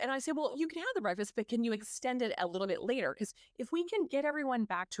I say, well, you can have the breakfast, but can you extend it a little bit later? Because if we can get everyone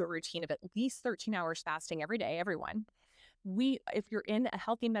back to a routine of at least 13 hours fasting every day, everyone, if you're in a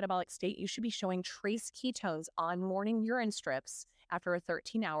healthy metabolic state, you should be showing trace ketones on morning urine strips after a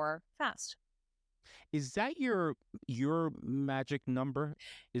 13-hour fast. Is that your magic number?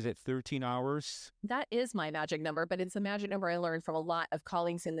 Is it 13 hours? That is my magic number, but it's a magic number I learned from a lot of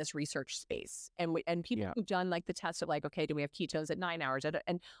colleagues in this research space. And people Yeah. who've done like the test of like, okay, do we have ketones at 9 hours?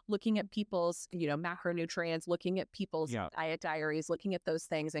 And looking at people's, macronutrients, looking at people's Yeah. diet diaries, looking at those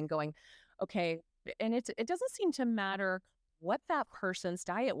things and going, okay, and it doesn't seem to matter what that person's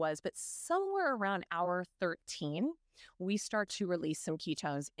diet was, but somewhere around hour 13, we start to release some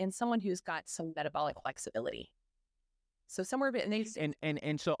ketones in someone who's got some metabolic flexibility. So somewhere,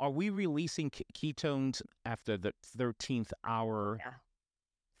 and so are we releasing ketones after the 13th hour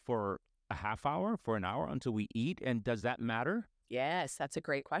for a half hour, for an hour until we eat? And does that matter? Yes, that's a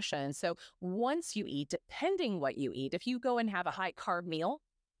great question. So once you eat, depending what you eat, if you go and have a high carb meal,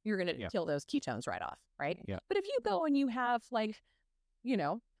 you're going to kill those ketones right off, right? Yeah. But if you go and you have like,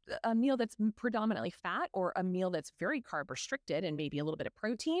 a meal that's predominantly fat, or a meal that's very carb restricted and maybe a little bit of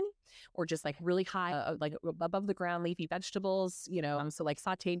protein, or just like really high, like above the ground leafy vegetables, so like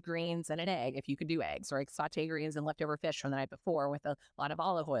sauteed greens and an egg, if you could do eggs, or like sauteed greens and leftover fish from the night before with a lot of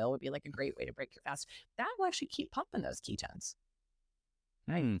olive oil would be like a great way to break your fast. That will actually keep pumping those ketones.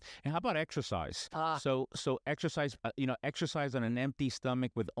 And how about exercise? So exercise, exercise on an empty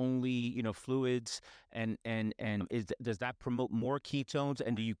stomach with only, fluids, and does that promote more ketones?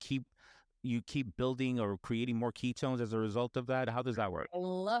 And do you keep building or creating more ketones as a result of that? How does that work? I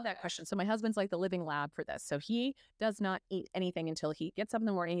love that question. So my husband's like the living lab for this. So he does not eat anything until he gets up in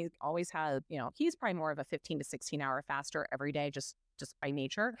the morning. He always has, he's probably more of a 15 to 16 hour faster every day, just by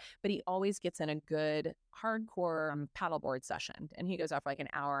nature, but he always gets in a good hardcore paddleboard session, and he goes off for like an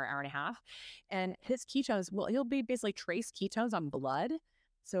hour and a half, and his ketones, he'll be basically trace ketones on blood.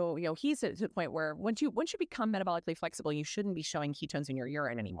 So, he's at the point where once you become metabolically flexible, you shouldn't be showing ketones in your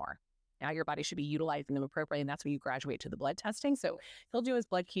urine anymore. Now your body should be utilizing them appropriately, and that's when you graduate to the blood testing. So he'll do his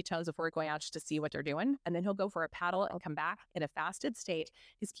blood ketones before going out just to see what they're doing, and then he'll go for a paddle and come back in a fasted state.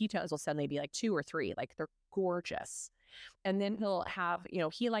 His ketones will suddenly be like 2 or 3, like they're gorgeous. And then he'll have,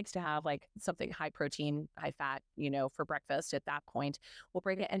 he likes to have like something high protein, high fat, for breakfast. At that point, we'll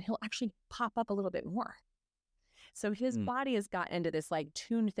break it and he'll actually pop up a little bit more. So his body has gotten into this like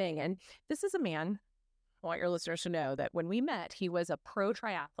tuned thing. And this is a man, I want your listeners to know that when we met, he was a pro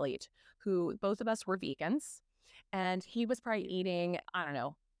triathlete who both of us were vegans. And he was probably eating, I don't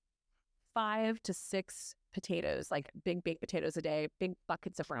know, 5 to 6 potatoes, like big potatoes a day, big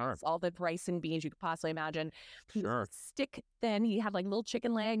buckets of rice, all the rice and beans you could possibly imagine. He was stick thin. He had like little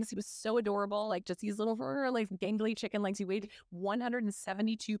chicken legs. He was so adorable, like just these little like gangly chicken legs. He weighed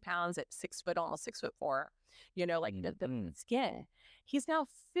 172 pounds at 6 foot, almost 6'4", like the skin. He's now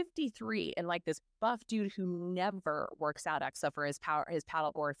 53 and like this buff dude who never works out except for his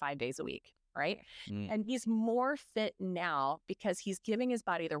paddleboard 5 days a week. Right. And he's more fit now because he's giving his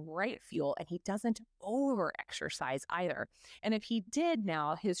body the right fuel, and he doesn't over exercise either. And if he did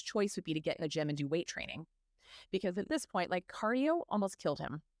now, his choice would be to get in the gym and do weight training, because at this point, like cardio almost killed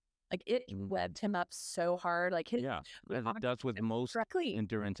him. Like it webbed him up so hard. Like as it does with most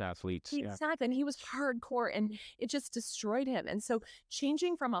endurance athletes. Exactly. And he was hardcore, and it just destroyed him. And so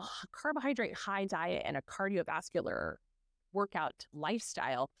changing from a carbohydrate high diet and a cardiovascular workout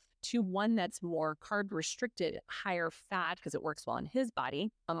lifestyle to one that's more carb restricted, higher fat, because it works well in his body,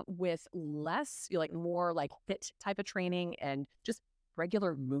 with less, more like fit type of training and just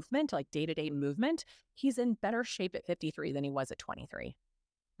regular movement, like day-to-day movement, he's in better shape at 53 than he was at 23.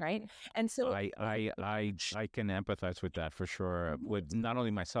 Right. And so I can empathize with that for sure, with not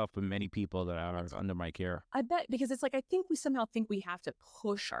only myself, but many people that are under my care. I bet, because it's like, I think we somehow think we have to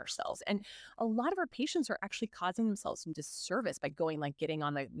push ourselves. And a lot of our patients are actually causing themselves some disservice by getting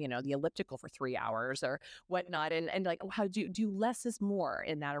on the, the elliptical for 3 hours or whatnot. And like, how do less is more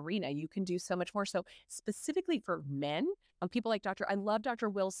in that arena. You can do so much more. So specifically for men, people like I love Dr.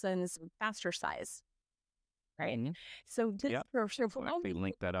 Wilson's faster size. Right. So they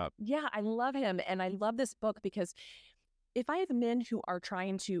link that up. Yeah, I love him. And I love this book because if I have men who are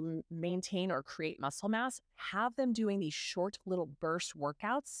trying to maintain or create muscle mass, have them doing these short little burst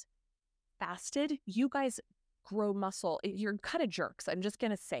workouts fasted, you guys grow muscle. You're kind of jerks. I'm just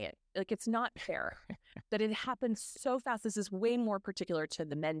going to say it. Like, it's not fair that it happens so fast. This is way more particular to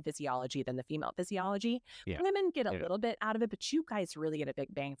the men physiology than the female physiology. Women get a little bit out of it, but you guys really get a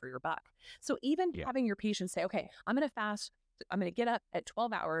big bang for your buck. So even having your patients say, okay, I'm going to fast. I'm going to get up at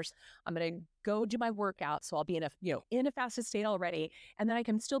 12 hours. I'm going to go do my workout. So I'll be in a fasted state already. And then I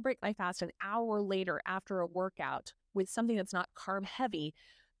can still break my fast an hour later after a workout with something that's not carb heavy.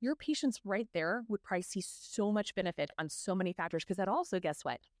 your patients right there would probably see so much benefit on so many factors, because that also, guess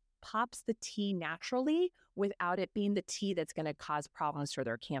what, pops the T naturally without it being the T that's going to cause problems for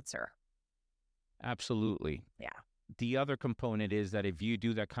their cancer. Absolutely. Yeah. The other component is that if you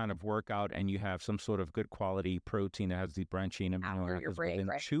do that kind of workout and you have some sort of good quality protein that has the branched chain amino acids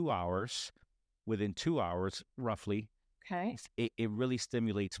within 2 hours, roughly, Okay. it really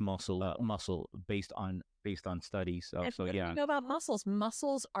stimulates muscle based on studies. So, And so what do yeah. we know about muscles?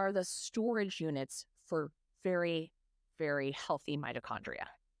 Muscles are the storage units for very, very healthy mitochondria.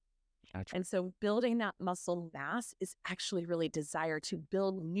 That's And so building that muscle mass is actually really desired to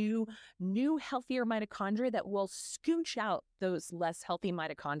build new, healthier mitochondria that will scooch out those less healthy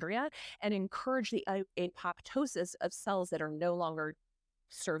mitochondria and encourage the apoptosis of cells that are no longer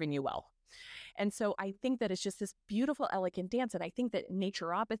serving you well. And so I think that it's just this beautiful, elegant dance. And I think that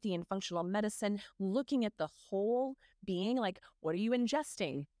naturopathy and functional medicine, looking at the whole being, like, what are you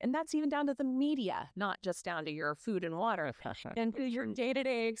ingesting? And that's even down to the media, not just down to your food and water and your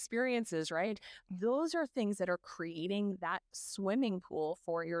day-to-day experiences, right? Those are things that are creating that swimming pool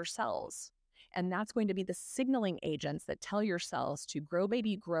for your cells. And that's going to be the signaling agents that tell your cells to grow,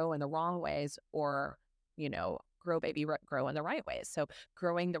 baby, grow in the wrong ways, or, grow, baby, grow in the right ways. So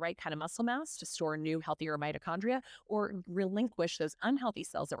growing the right kind of muscle mass to store new, healthier mitochondria, or relinquish those unhealthy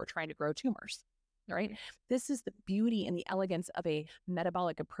cells that were trying to grow tumors. All right. This is the beauty and the elegance of a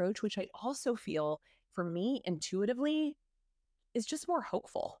metabolic approach, which I also feel, for me, intuitively, is just more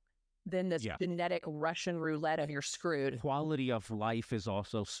hopeful than this genetic Russian roulette of you're screwed. Quality of life is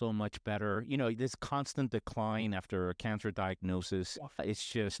also so much better. This constant decline after a cancer diagnosis, it's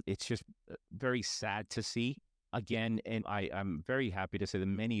just very sad to see. Again, and I'm very happy to say that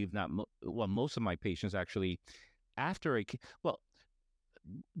many, if not, most of my patients actually, after we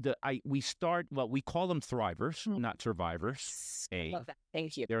call them thrivers, not survivors. Love that.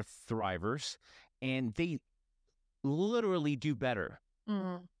 Thank you. They're thrivers, and they literally do better.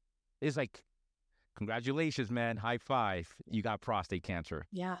 It's like, congratulations, man, high five, you got prostate cancer.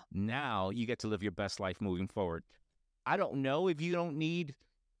 Yeah. Now you get to live your best life moving forward. I don't know if you don't need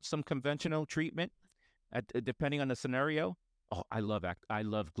some conventional treatment. Depending on the scenario. Oh, I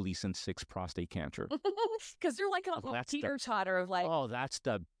love Gleason 6 prostate cancer. Because they're like a teeter-totter of like, oh, that's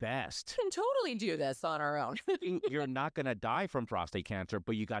the best. We can totally do this on our own. You're not going to die from prostate cancer,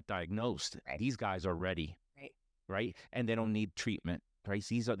 but you got diagnosed. Right. These guys are ready. Right? And they don't need treatment. Right?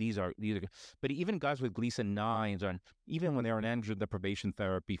 These are. But even guys with Gleason 9s, and even when they're on androgen deprivation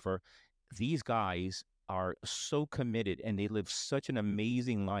therapy, for these guys are so committed, and they live such an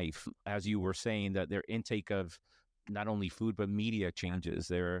amazing life. As you were saying, that their intake of not only food but media changes,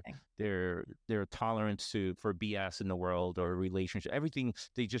 their tolerance for BS in the world or relationship, everything.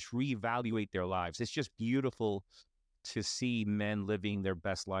 They just reevaluate their lives. It's just beautiful to see men living their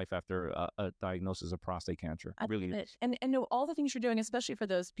best life after a diagnosis of prostate cancer. Really, and know all the things you're doing, especially for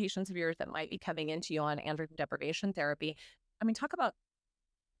those patients of yours that might be coming into you on androgen deprivation therapy. Talk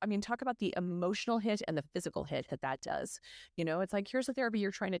about the emotional hit and the physical hit that does. It's like, here's the therapy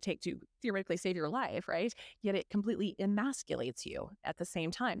you're trying to take to theoretically save your life, right? Yet it completely emasculates you at the same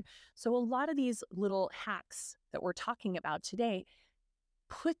time. So a lot of these little hacks that we're talking about today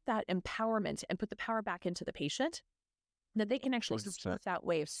put that empowerment and put the power back into the patient, that they can actually surf that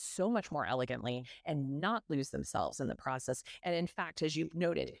wave so much more elegantly and not lose themselves in the process. And in fact, as you've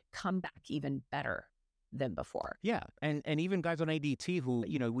noted, come back even better than before. Yeah. And even guys on ADT who,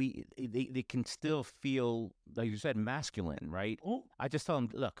 they can still feel, like you said, masculine, right? I just tell them,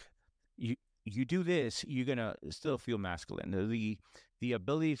 look, you do this, you're going to still feel masculine. The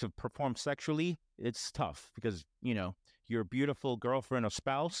ability to perform sexually, it's tough because, your beautiful girlfriend or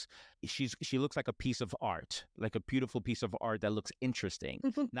spouse, she looks like a piece of art, like a beautiful piece of art that looks interesting,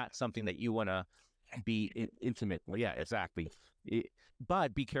 not something that you want to be intimate. Well, yeah, exactly.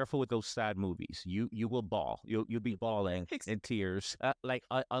 But be careful with those sad movies. You will bawl. You'll be bawling in tears,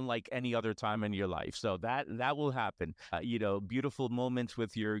 unlike any other time in your life. So that will happen. Beautiful moments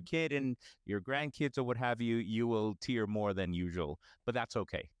with your kid and your grandkids or what have you. You will tear more than usual, but that's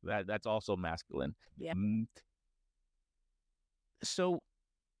okay. That's also masculine. Yeah. So,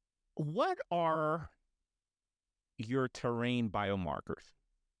 what are your terrain biomarkers?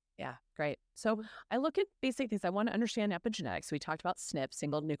 Yeah, great. So I look at basic things. I want to understand epigenetics. We talked about SNPs,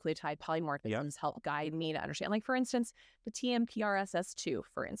 single nucleotide polymorphisms, help guide me to understand. Like, for instance, the TMPRSS2,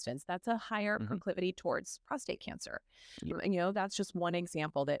 for instance, that's a higher proclivity towards prostate cancer. That's just one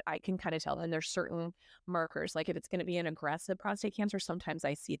example that I can kind of tell. And there's certain markers, like if it's going to be an aggressive prostate cancer, sometimes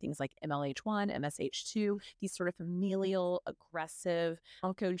I see things like MLH1, MSH2, these sort of familial, aggressive,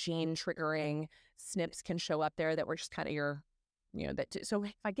 oncogene triggering SNPs can show up there that were just kind of your So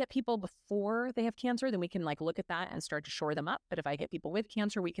if I get people before they have cancer, then we can like look at that and start to shore them up. But if I get people with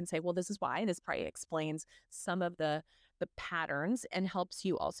cancer, we can say, well, this is why. This probably explains some of the patterns and helps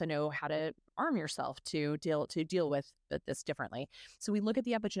you also know how to arm yourself to deal with this differently. So we look at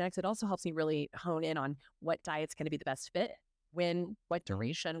the epigenetics. It also helps me really hone in on what diet's going to be the best fit, when, what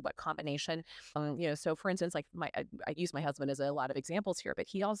duration, what combination. So for instance, like I use my husband as a lot of examples here, but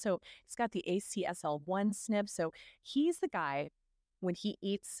he's got the ACSL1 SNP. So he's the guy, when he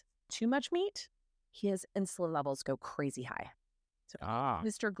eats too much meat, his insulin levels go crazy high. So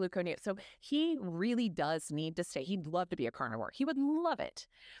Mr. Gluconate. So he really does need to stay. He'd love to be a carnivore. He would love it.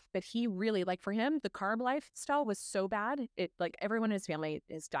 But he really, like for him, the carb lifestyle was so bad. It like everyone in his family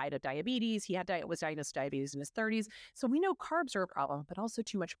has died of diabetes. He was diagnosed with diabetes in his 30s. So we know carbs are a problem, but also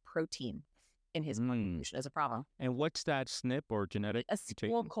too much protein in his nutrition is a problem. And what's that SNP or genetic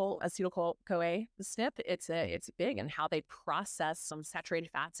acetyl-CoA SNP? It's big in how they process some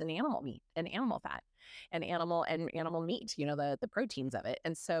saturated fats in animal meat and animal fat and animal meat, the proteins of it.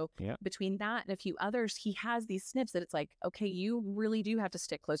 And so between that and a few others, he has these SNPs that it's like, okay, you really do have to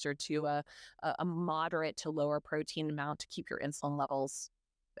stick closer to a moderate to lower protein amount to keep your insulin levels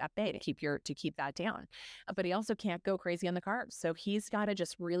at bay, to keep that down. But he also can't go crazy on the carbs. So he's got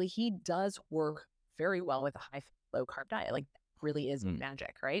to he does work very well with a low carb diet. Like really is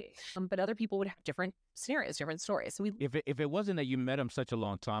magic, right? But other people would have different scenarios, different stories. So if it wasn't that you met him such a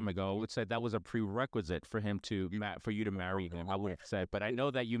long time ago, I would say that was a prerequisite for him for you to marry him. I would have said, but I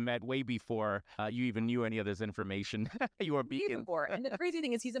know that you met way before you even knew any of this information. You were vegan. And the crazy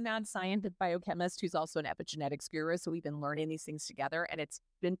thing is, he's a mad scientist biochemist who's also an epigenetics guru. So we've been learning these things together, and it's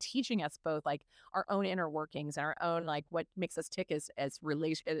been teaching us both like our own inner workings and our own like what makes us tick as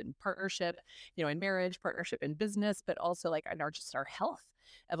relation in partnership, in marriage, partnership in business, but also like our health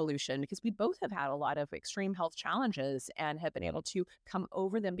evolution, because we both have had a lot of extreme health challenges and have been able to come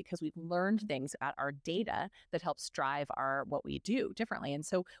over them because we've learned things about our data that helps drive what we do differently. And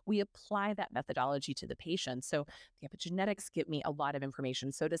so we apply that methodology to the patient. So the epigenetics give me a lot of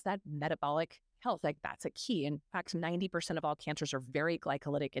information. So does that metabolic health. Like that's a key. In fact, 90% of all cancers are very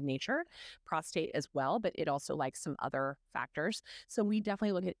glycolytic in nature, prostate as well, but it also likes some other factors. So we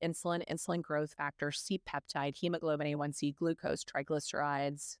definitely look at insulin growth factor, C-peptide, hemoglobin A1C, glucose,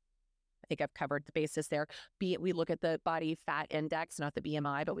 triglycerides. I think I've covered the basis there. We look at the body fat index, not the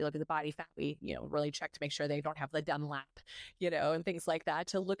BMI, but we look at the body fat. We, really check to make sure they don't have the Dunlap, and things like that,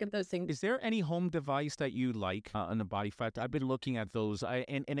 to look at those things. Is there any home device that you like on the body fat? I've been looking at those.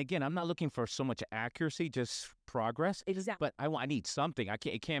 And again, I'm not looking for so much accuracy, just progress. Exactly. But I need something.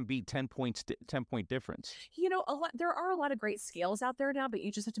 It can't be 10 point difference. There are a lot of great scales out there now, but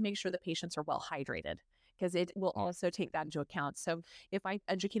you just have to make sure the patients are well hydrated, because it will also take that into account. So if I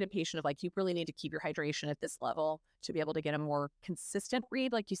educate a patient of like, you really need to keep your hydration at this level to be able to get a more consistent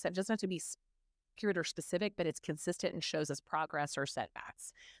read, like you said, it doesn't have to be accurate or specific, but it's consistent and shows us progress or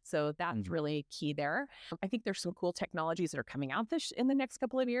setbacks. So that's really key there. I think there's some cool technologies that are coming out in the next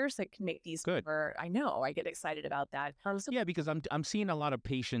couple of years that can make these good. I know, I get excited about that. Yeah, because I'm seeing a lot of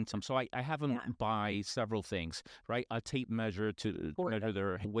patients. So I have them buy several things, right? A tape measure to measure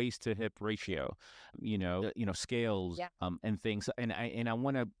their waist to hip ratio, scales, and things. And I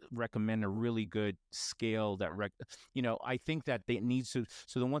want to recommend a really good scale that, I think that they need to.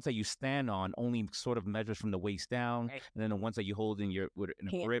 So the ones that you stand on only sort of measures from the waist down, and then the ones that you hold in a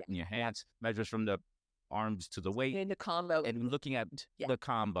grip in your hands measures from the arms to the waist. In the combo. And looking at the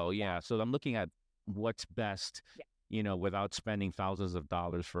combo, So I'm looking at what's best, without spending thousands of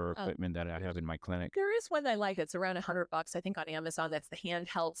dollars for equipment that I have in my clinic. There is one I like. It's around $100, I think, on Amazon. That's the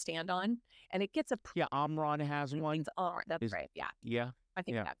handheld stand-on, and it gets a Omron has one. That's right. Yeah. I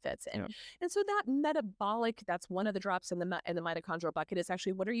think that fits in. And so that metabolic, that's one of the drops in the mitochondrial bucket, is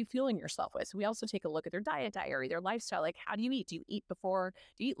actually, what are you fueling yourself with? So we also take a look at their diet diary, their lifestyle. Like, how do you eat? Do you eat before?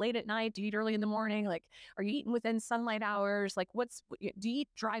 Do you eat late at night? Do you eat early in the morning? Like, are you eating within sunlight hours? Like, do you eat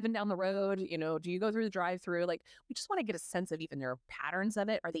driving down the road? Do you go through the drive-through? Like, we just want to get a sense of even their patterns of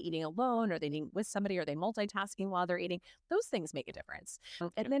it. Are they eating alone? Are they eating with somebody? Are they multitasking while they're eating? Those things make a difference.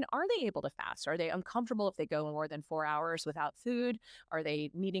 And then, are they able to fast? Are they uncomfortable if they go more than 4 hours without food? Are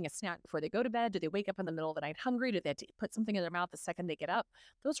they needing a snack before they go to bed? Do they wake up in the middle of the night hungry? Do they have to put something in their mouth the second they get up?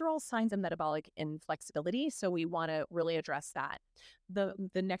 Those are all signs of metabolic inflexibility. So we want to really address that. The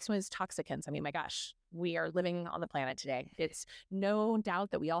next one is toxicants. I mean, my gosh, we are living on the planet today. It's no doubt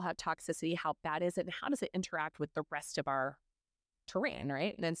that we all have toxicity. How bad is it? And how does it interact with the rest of our terrain,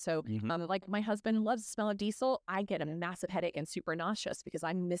 right? And so like my husband loves the smell of diesel. I get a massive headache and super nauseous because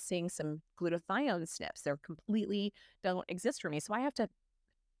I'm missing some glutathione SNPs. They're completely don't exist for me. So I have to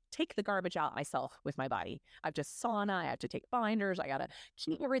take the garbage out myself with my body. I have to sauna, I have to take binders, I got to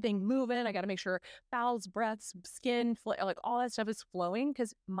keep everything moving. I got to make sure bowels, breaths, skin, like all that stuff is flowing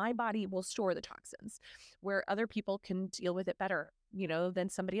because my body will store the toxins where other people can deal with it better, than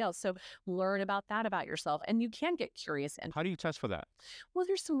somebody else. So learn about that about yourself. And you can get curious. And How do you test for that? well,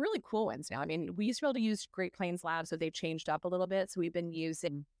 there's some really cool ones now. I mean, we used to be able to use Great Plains Labs, so they've changed up a little bit. So we've been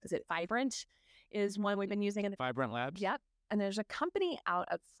using, is it Vibrant is one we've been using. Vibrant Labs? Yep. And there's a company out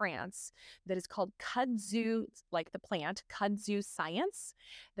of France that is called Kudzu, like the plant, Kudzu Science,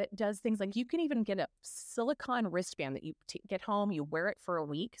 that does things like you can even get a silicone wristband that you get home. You wear it for a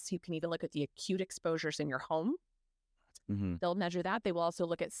week. So you can even look at the acute exposures in your home. Mm-hmm. They'll measure that. They will also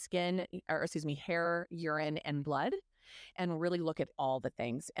look at hair, urine, and blood, and really look at all the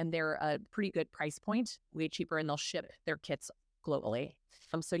things. And they're a pretty good price point, way cheaper, and they'll ship their kits globally.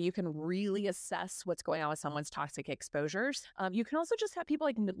 So you can really assess what's going on with someone's toxic exposures. You can also just have people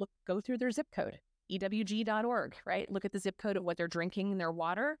go through their zip code, ewg.org, right? Look at the zip code of what they're drinking in their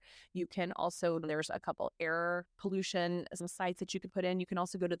water. You can also, there's a couple air pollution, some sites that you could put in. You can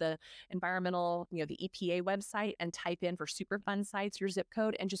also go to the environmental, the EPA website and type in for Superfund sites your zip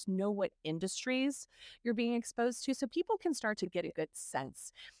code and just know what industries you're being exposed to. So people can start to get a good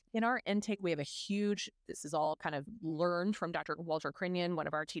sense. In our intake, we have this is all kind of learned from Dr. Walter Crinion, one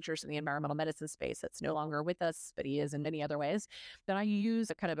of our teachers in the environmental medicine space that's no longer with us, but he is in many other ways. Then I use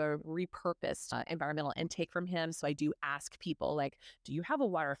a kind of a repurposed environmental intake from him. So I do ask people like, do you have a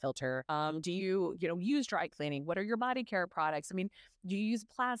water filter? Do you, use dry cleaning? What are your body care products? I mean, do you use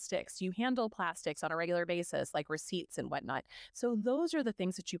plastics? Do you handle plastics on a regular basis, like receipts and whatnot? So those are the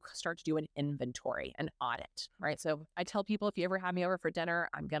things that you start to do an inventory, an audit, right? So I tell people, if you ever have me over for dinner,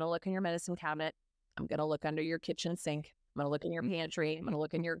 I'm going to look in your medicine cabinet. I'm going to look under your kitchen sink. I'm going to look in your pantry. I'm going to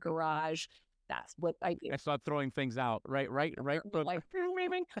look in your garage. That's what I do. I start throwing things out, right? Like,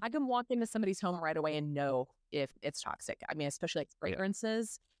 I can walk into somebody's home right away and know if it's toxic. I mean, especially like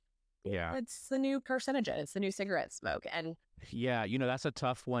fragrances. Yeah. It's the new carcinogen. It's the new cigarette smoke. And yeah, that's a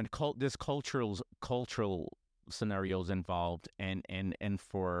tough one. There's cultural scenarios involved, and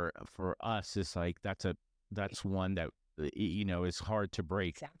for us, it's like that's one that is hard to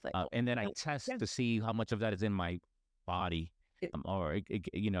break. Exactly. And then I test to see how much of that is in my body, I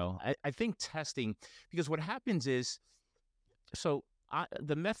think testing, because what happens is, so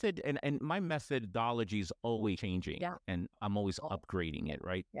the method and my methodology is always changing, and I'm always upgrading it,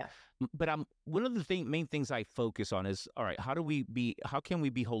 right? Yeah. But one of the main things I focus on is, all right, how can we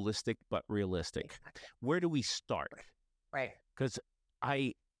be holistic but realistic? Exactly. Where do we start? Right. Because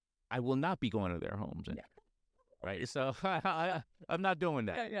I will not be going to their homes, right? So I'm not doing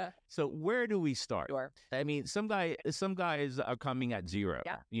that. Yeah. So where do we start? Sure. I mean, some guys are coming at zero.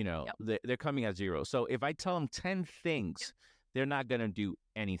 Yeah. They're coming at zero. So if I tell them 10 things, they're not going to do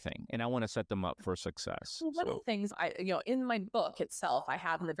anything. And I want to set them up for success. Well, one of the things in my book itself, I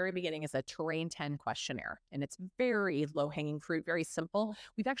have in the very beginning is a Terrain 10 questionnaire, and it's very low hanging fruit, very simple.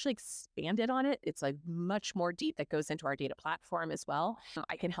 We've actually expanded on it. It's like much more deep that goes into our data platform as well.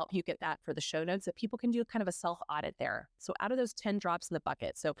 I can help you get that for the show notes, that people can do kind of a self audit there. So out of those 10 drops in the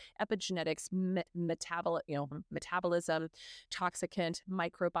bucket, so epigenetics, metabolism, toxicant,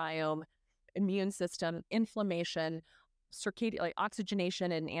 microbiome, immune system, inflammation, circadian, like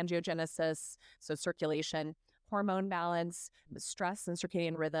oxygenation and angiogenesis, so circulation, hormone balance, stress and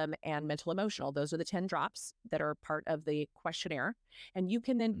circadian rhythm, and mental emotional. Those are the 10 drops that are part of the questionnaire. And you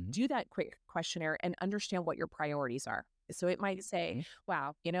can then do that quick questionnaire and understand what your priorities are. So it might say,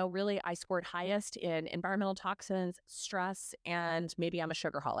 wow, really I scored highest in environmental toxins, stress, and maybe I'm a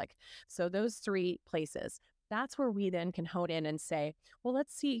sugarholic. So those 3 places, that's where we then can hone in and say, well,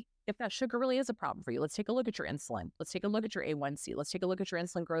 let's see if that sugar really is a problem for you. Let's take a look at your insulin. Let's take a look at your A1C. Let's take a look at your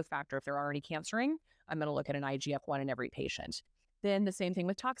insulin growth factor. If they're already cancering, I'm going to look at an IGF-1 in every patient. Then the same thing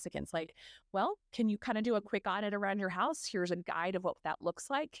with toxicants. Like, well, can you kind of do a quick audit around your house? Here's a guide of what that looks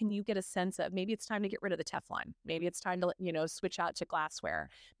like. Can you get a sense of maybe it's time to get rid of the Teflon? Maybe it's time to, switch out to glassware.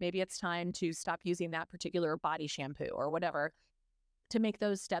 Maybe it's time to stop using that particular body shampoo or whatever, to make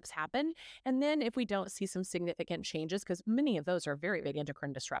those steps happen. And then if we don't see some significant changes, because many of those are very big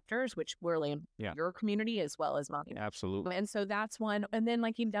endocrine disruptors, which really in your community as well as mine. Absolutely. And so that's one. And then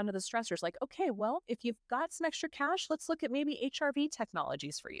like even down to the stressors, like, okay, well, if you've got some extra cash, let's look at maybe HRV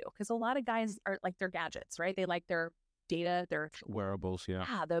technologies for you. Because a lot of guys are like their gadgets, right? They like their data, their wearables,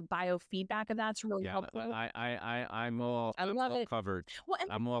 the biofeedback of that's really helpful. I'm all covered. Well,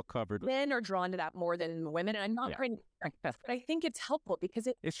 I'm all covered. Men are drawn to that more than women, and I'm not trying to, but I think it's helpful because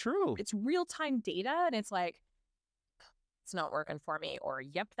it's true. It's real time data, and it's like that's not working for me, or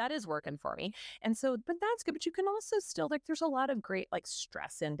yep, that is working for me. And so, but that's good. But you can also still, like, there's a lot of great like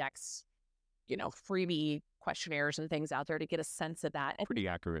stress index, freebie questionnaires and things out there to get a sense of that. And Pretty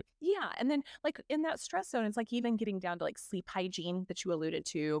accurate. yeah. And then like in that stress zone, it's like even getting down to like sleep hygiene that you alluded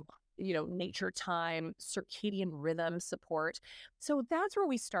to, nature time, circadian rhythm support. So that's where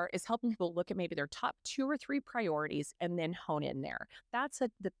we start, is helping people look at maybe their top 2 or 3 priorities and then hone in there. That's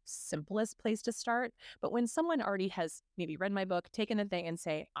the simplest place to start. But when someone already has maybe read my book, taken the thing and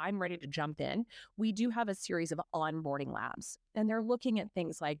say, I'm ready to jump in, we do have a series of onboarding labs. And they're looking at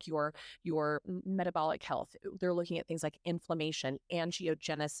things like your metabolic health. They're looking at things like inflammation,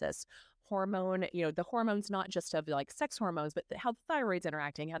 angiogenesis, hormone, the hormones, not just of like sex hormones, but how the thyroid's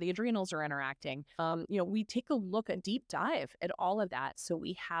interacting, how the adrenals are interacting. We take a look, a deep dive at all of that. So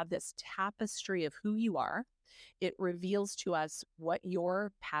we have this tapestry of who you are. It reveals to us what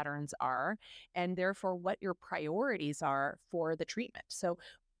your patterns are, and therefore what your priorities are for the treatment. So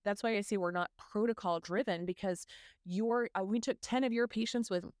that's why I say we're not protocol driven, because we took 10 of your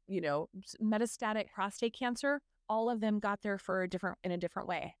patients with, metastatic prostate cancer. All of them got there in a different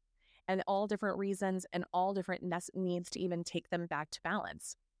way, and all different reasons, and all different needs to even take them back to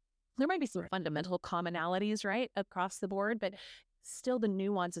balance. There might be some fundamental commonalities, right, across the board, but still the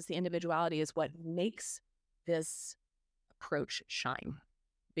nuances, the individuality is what makes this approach shine,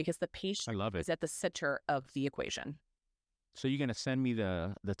 because the patient is at the center of the equation. So you're going to send me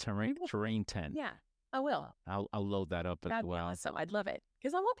the terrain 10. Yeah, I will. I'll load that up as well. Awesome. I'd love it,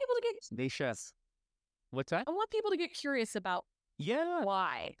 because I want people to get... Nasha, what's that? I want people to get curious about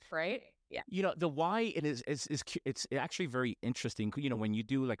why, right? Yeah. The why it's actually very interesting. When you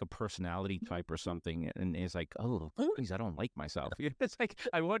do like a personality type or something, and it's like, oh, please, I don't like myself. It's like,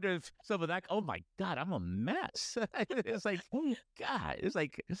 I wonder if some of that, oh my God, I'm a mess. It's like, oh God, it's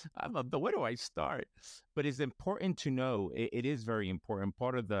like, where do I start? But it's important to know, it is very important.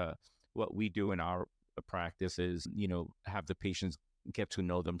 Part of what we do in our practice is, have the patients get to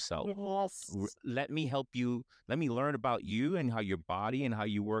know themselves. Yes. Let me help you. Let me learn about you and how your body and how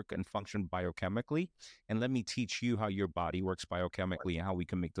you work and function biochemically. And let me teach you how your body works biochemically and how we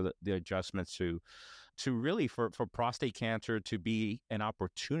can make the adjustments to really for prostate cancer to be an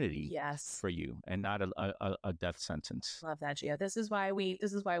opportunity for you and not a death sentence. Love that, Gio. This is why we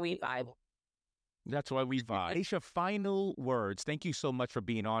vibe. That's why we vibe. Nasha, final words. Thank you so much for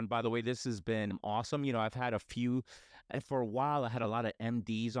being on. By the way, this has been awesome. I've had for a while, I had a lot of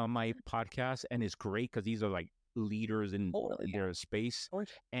MDs on my podcast, and it's great because these are like leaders in their space.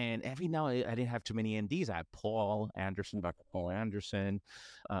 And every now and then, I didn't have too many MDs. I had Dr. Paul Anderson,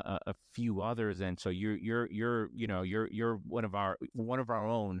 a few others. And so you're one of our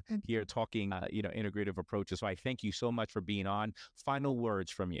own here talking, integrative approaches. So I thank you so much for being on. Final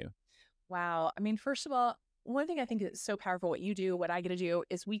words from you. Wow. I mean, first of all, one thing I think is so powerful, what you do, what I get to do,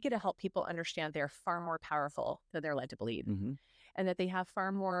 is we get to help people understand they're far more powerful than they're led to believe. Mm-hmm. And that they have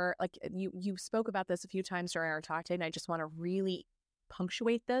far more, like you spoke about this a few times during our talk today, and I just want to really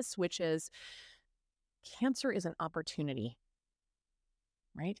punctuate this, which is cancer is an opportunity,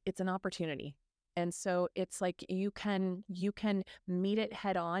 right? It's an opportunity. And so it's like you can meet it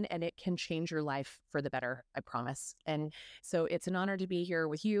head on, and it can change your life for the better, I promise. And so it's an honor to be here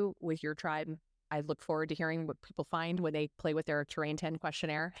with you, with your tribe. I look forward to hearing what people find when they play with their Terrain 10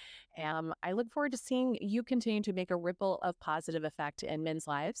 questionnaire. I look forward to seeing you continue to make a ripple of positive effect in men's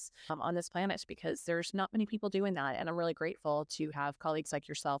lives on this planet, because there's not many people doing that. And I'm really grateful to have colleagues like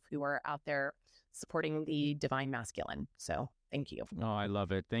yourself who are out there supporting the divine masculine. So thank you. Oh, I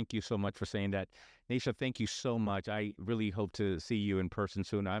love it. Thank you so much for saying that. Nasha, thank you so much. I really hope to see you in person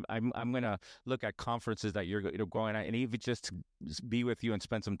soon. I'm going to look at conferences that you're going at, and even just be with you and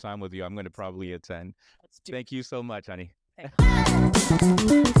spend some time with you. I'm going to probably attend. Thank you so much, honey.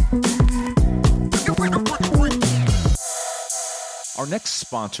 Our next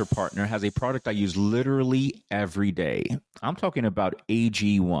sponsor partner has a product I use literally every day. I'm talking about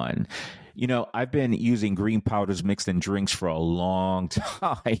AG1. I've been using green powders mixed in drinks for a long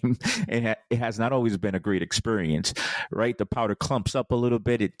time, and it has not always been a great experience, right? The powder clumps up a little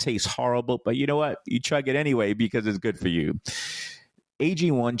bit. It tastes horrible, but you know what? You chug it anyway because it's good for you.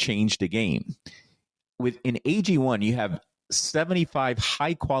 AG1 changed the game. In AG1, you have 75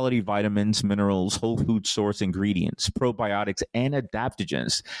 high-quality vitamins, minerals, whole food source ingredients, probiotics, and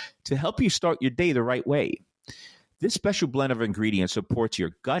adaptogens to help you start your day the right way. This special blend of ingredients supports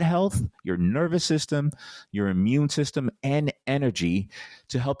your gut health, your nervous system, your immune system, and energy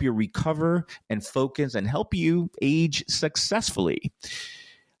to help you recover and focus and help you age successfully.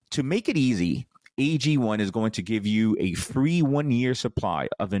 To make it easy, AG1 is going to give you a free 1-year supply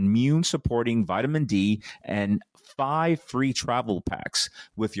of immune-supporting vitamin D and 5 free travel packs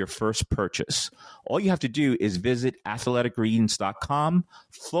with your first purchase. All you have to do is visit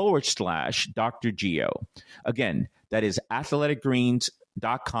athleticgreens.com/Dr. Geo. Again, that is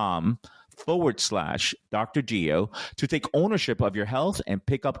athleticgreens.com/Dr. Geo to take ownership of your health and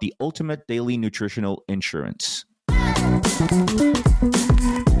pick up the ultimate daily nutritional insurance.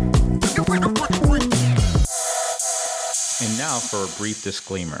 And now for a brief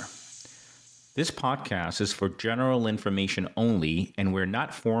disclaimer. This podcast is for general information only, and we're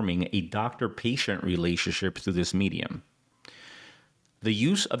not forming a doctor-patient relationship through this medium. The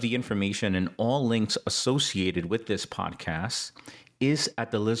use of the information and all links associated with this podcast is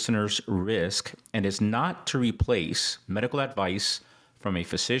at the listener's risk and is not to replace medical advice from a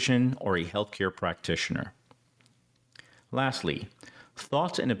physician or a healthcare practitioner. Lastly,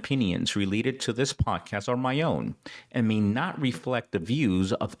 thoughts and opinions related to this podcast are my own and may not reflect the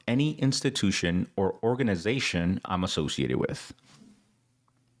views of any institution or organization I'm associated with.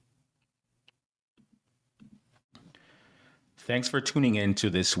 Thanks for tuning in to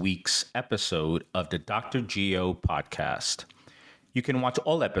this week's episode of the Dr. Geo podcast. You can watch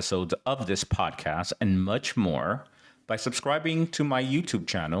all episodes of this podcast and much more by subscribing to my YouTube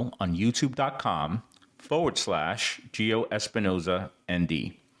channel on youtube.com/Geo Espinoza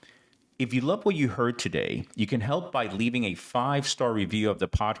ND. If you love what you heard today, you can help by leaving a 5-star review of the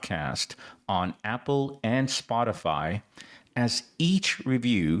podcast on Apple and Spotify, as each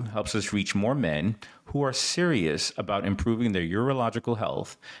review helps us reach more men who are serious about improving their urological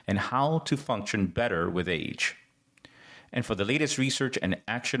health and how to function better with age. And for the latest research and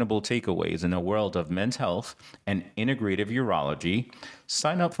actionable takeaways in the world of men's health and integrative urology,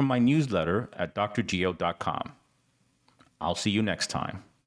 sign up for my newsletter at drgeo.com. I'll see you next time.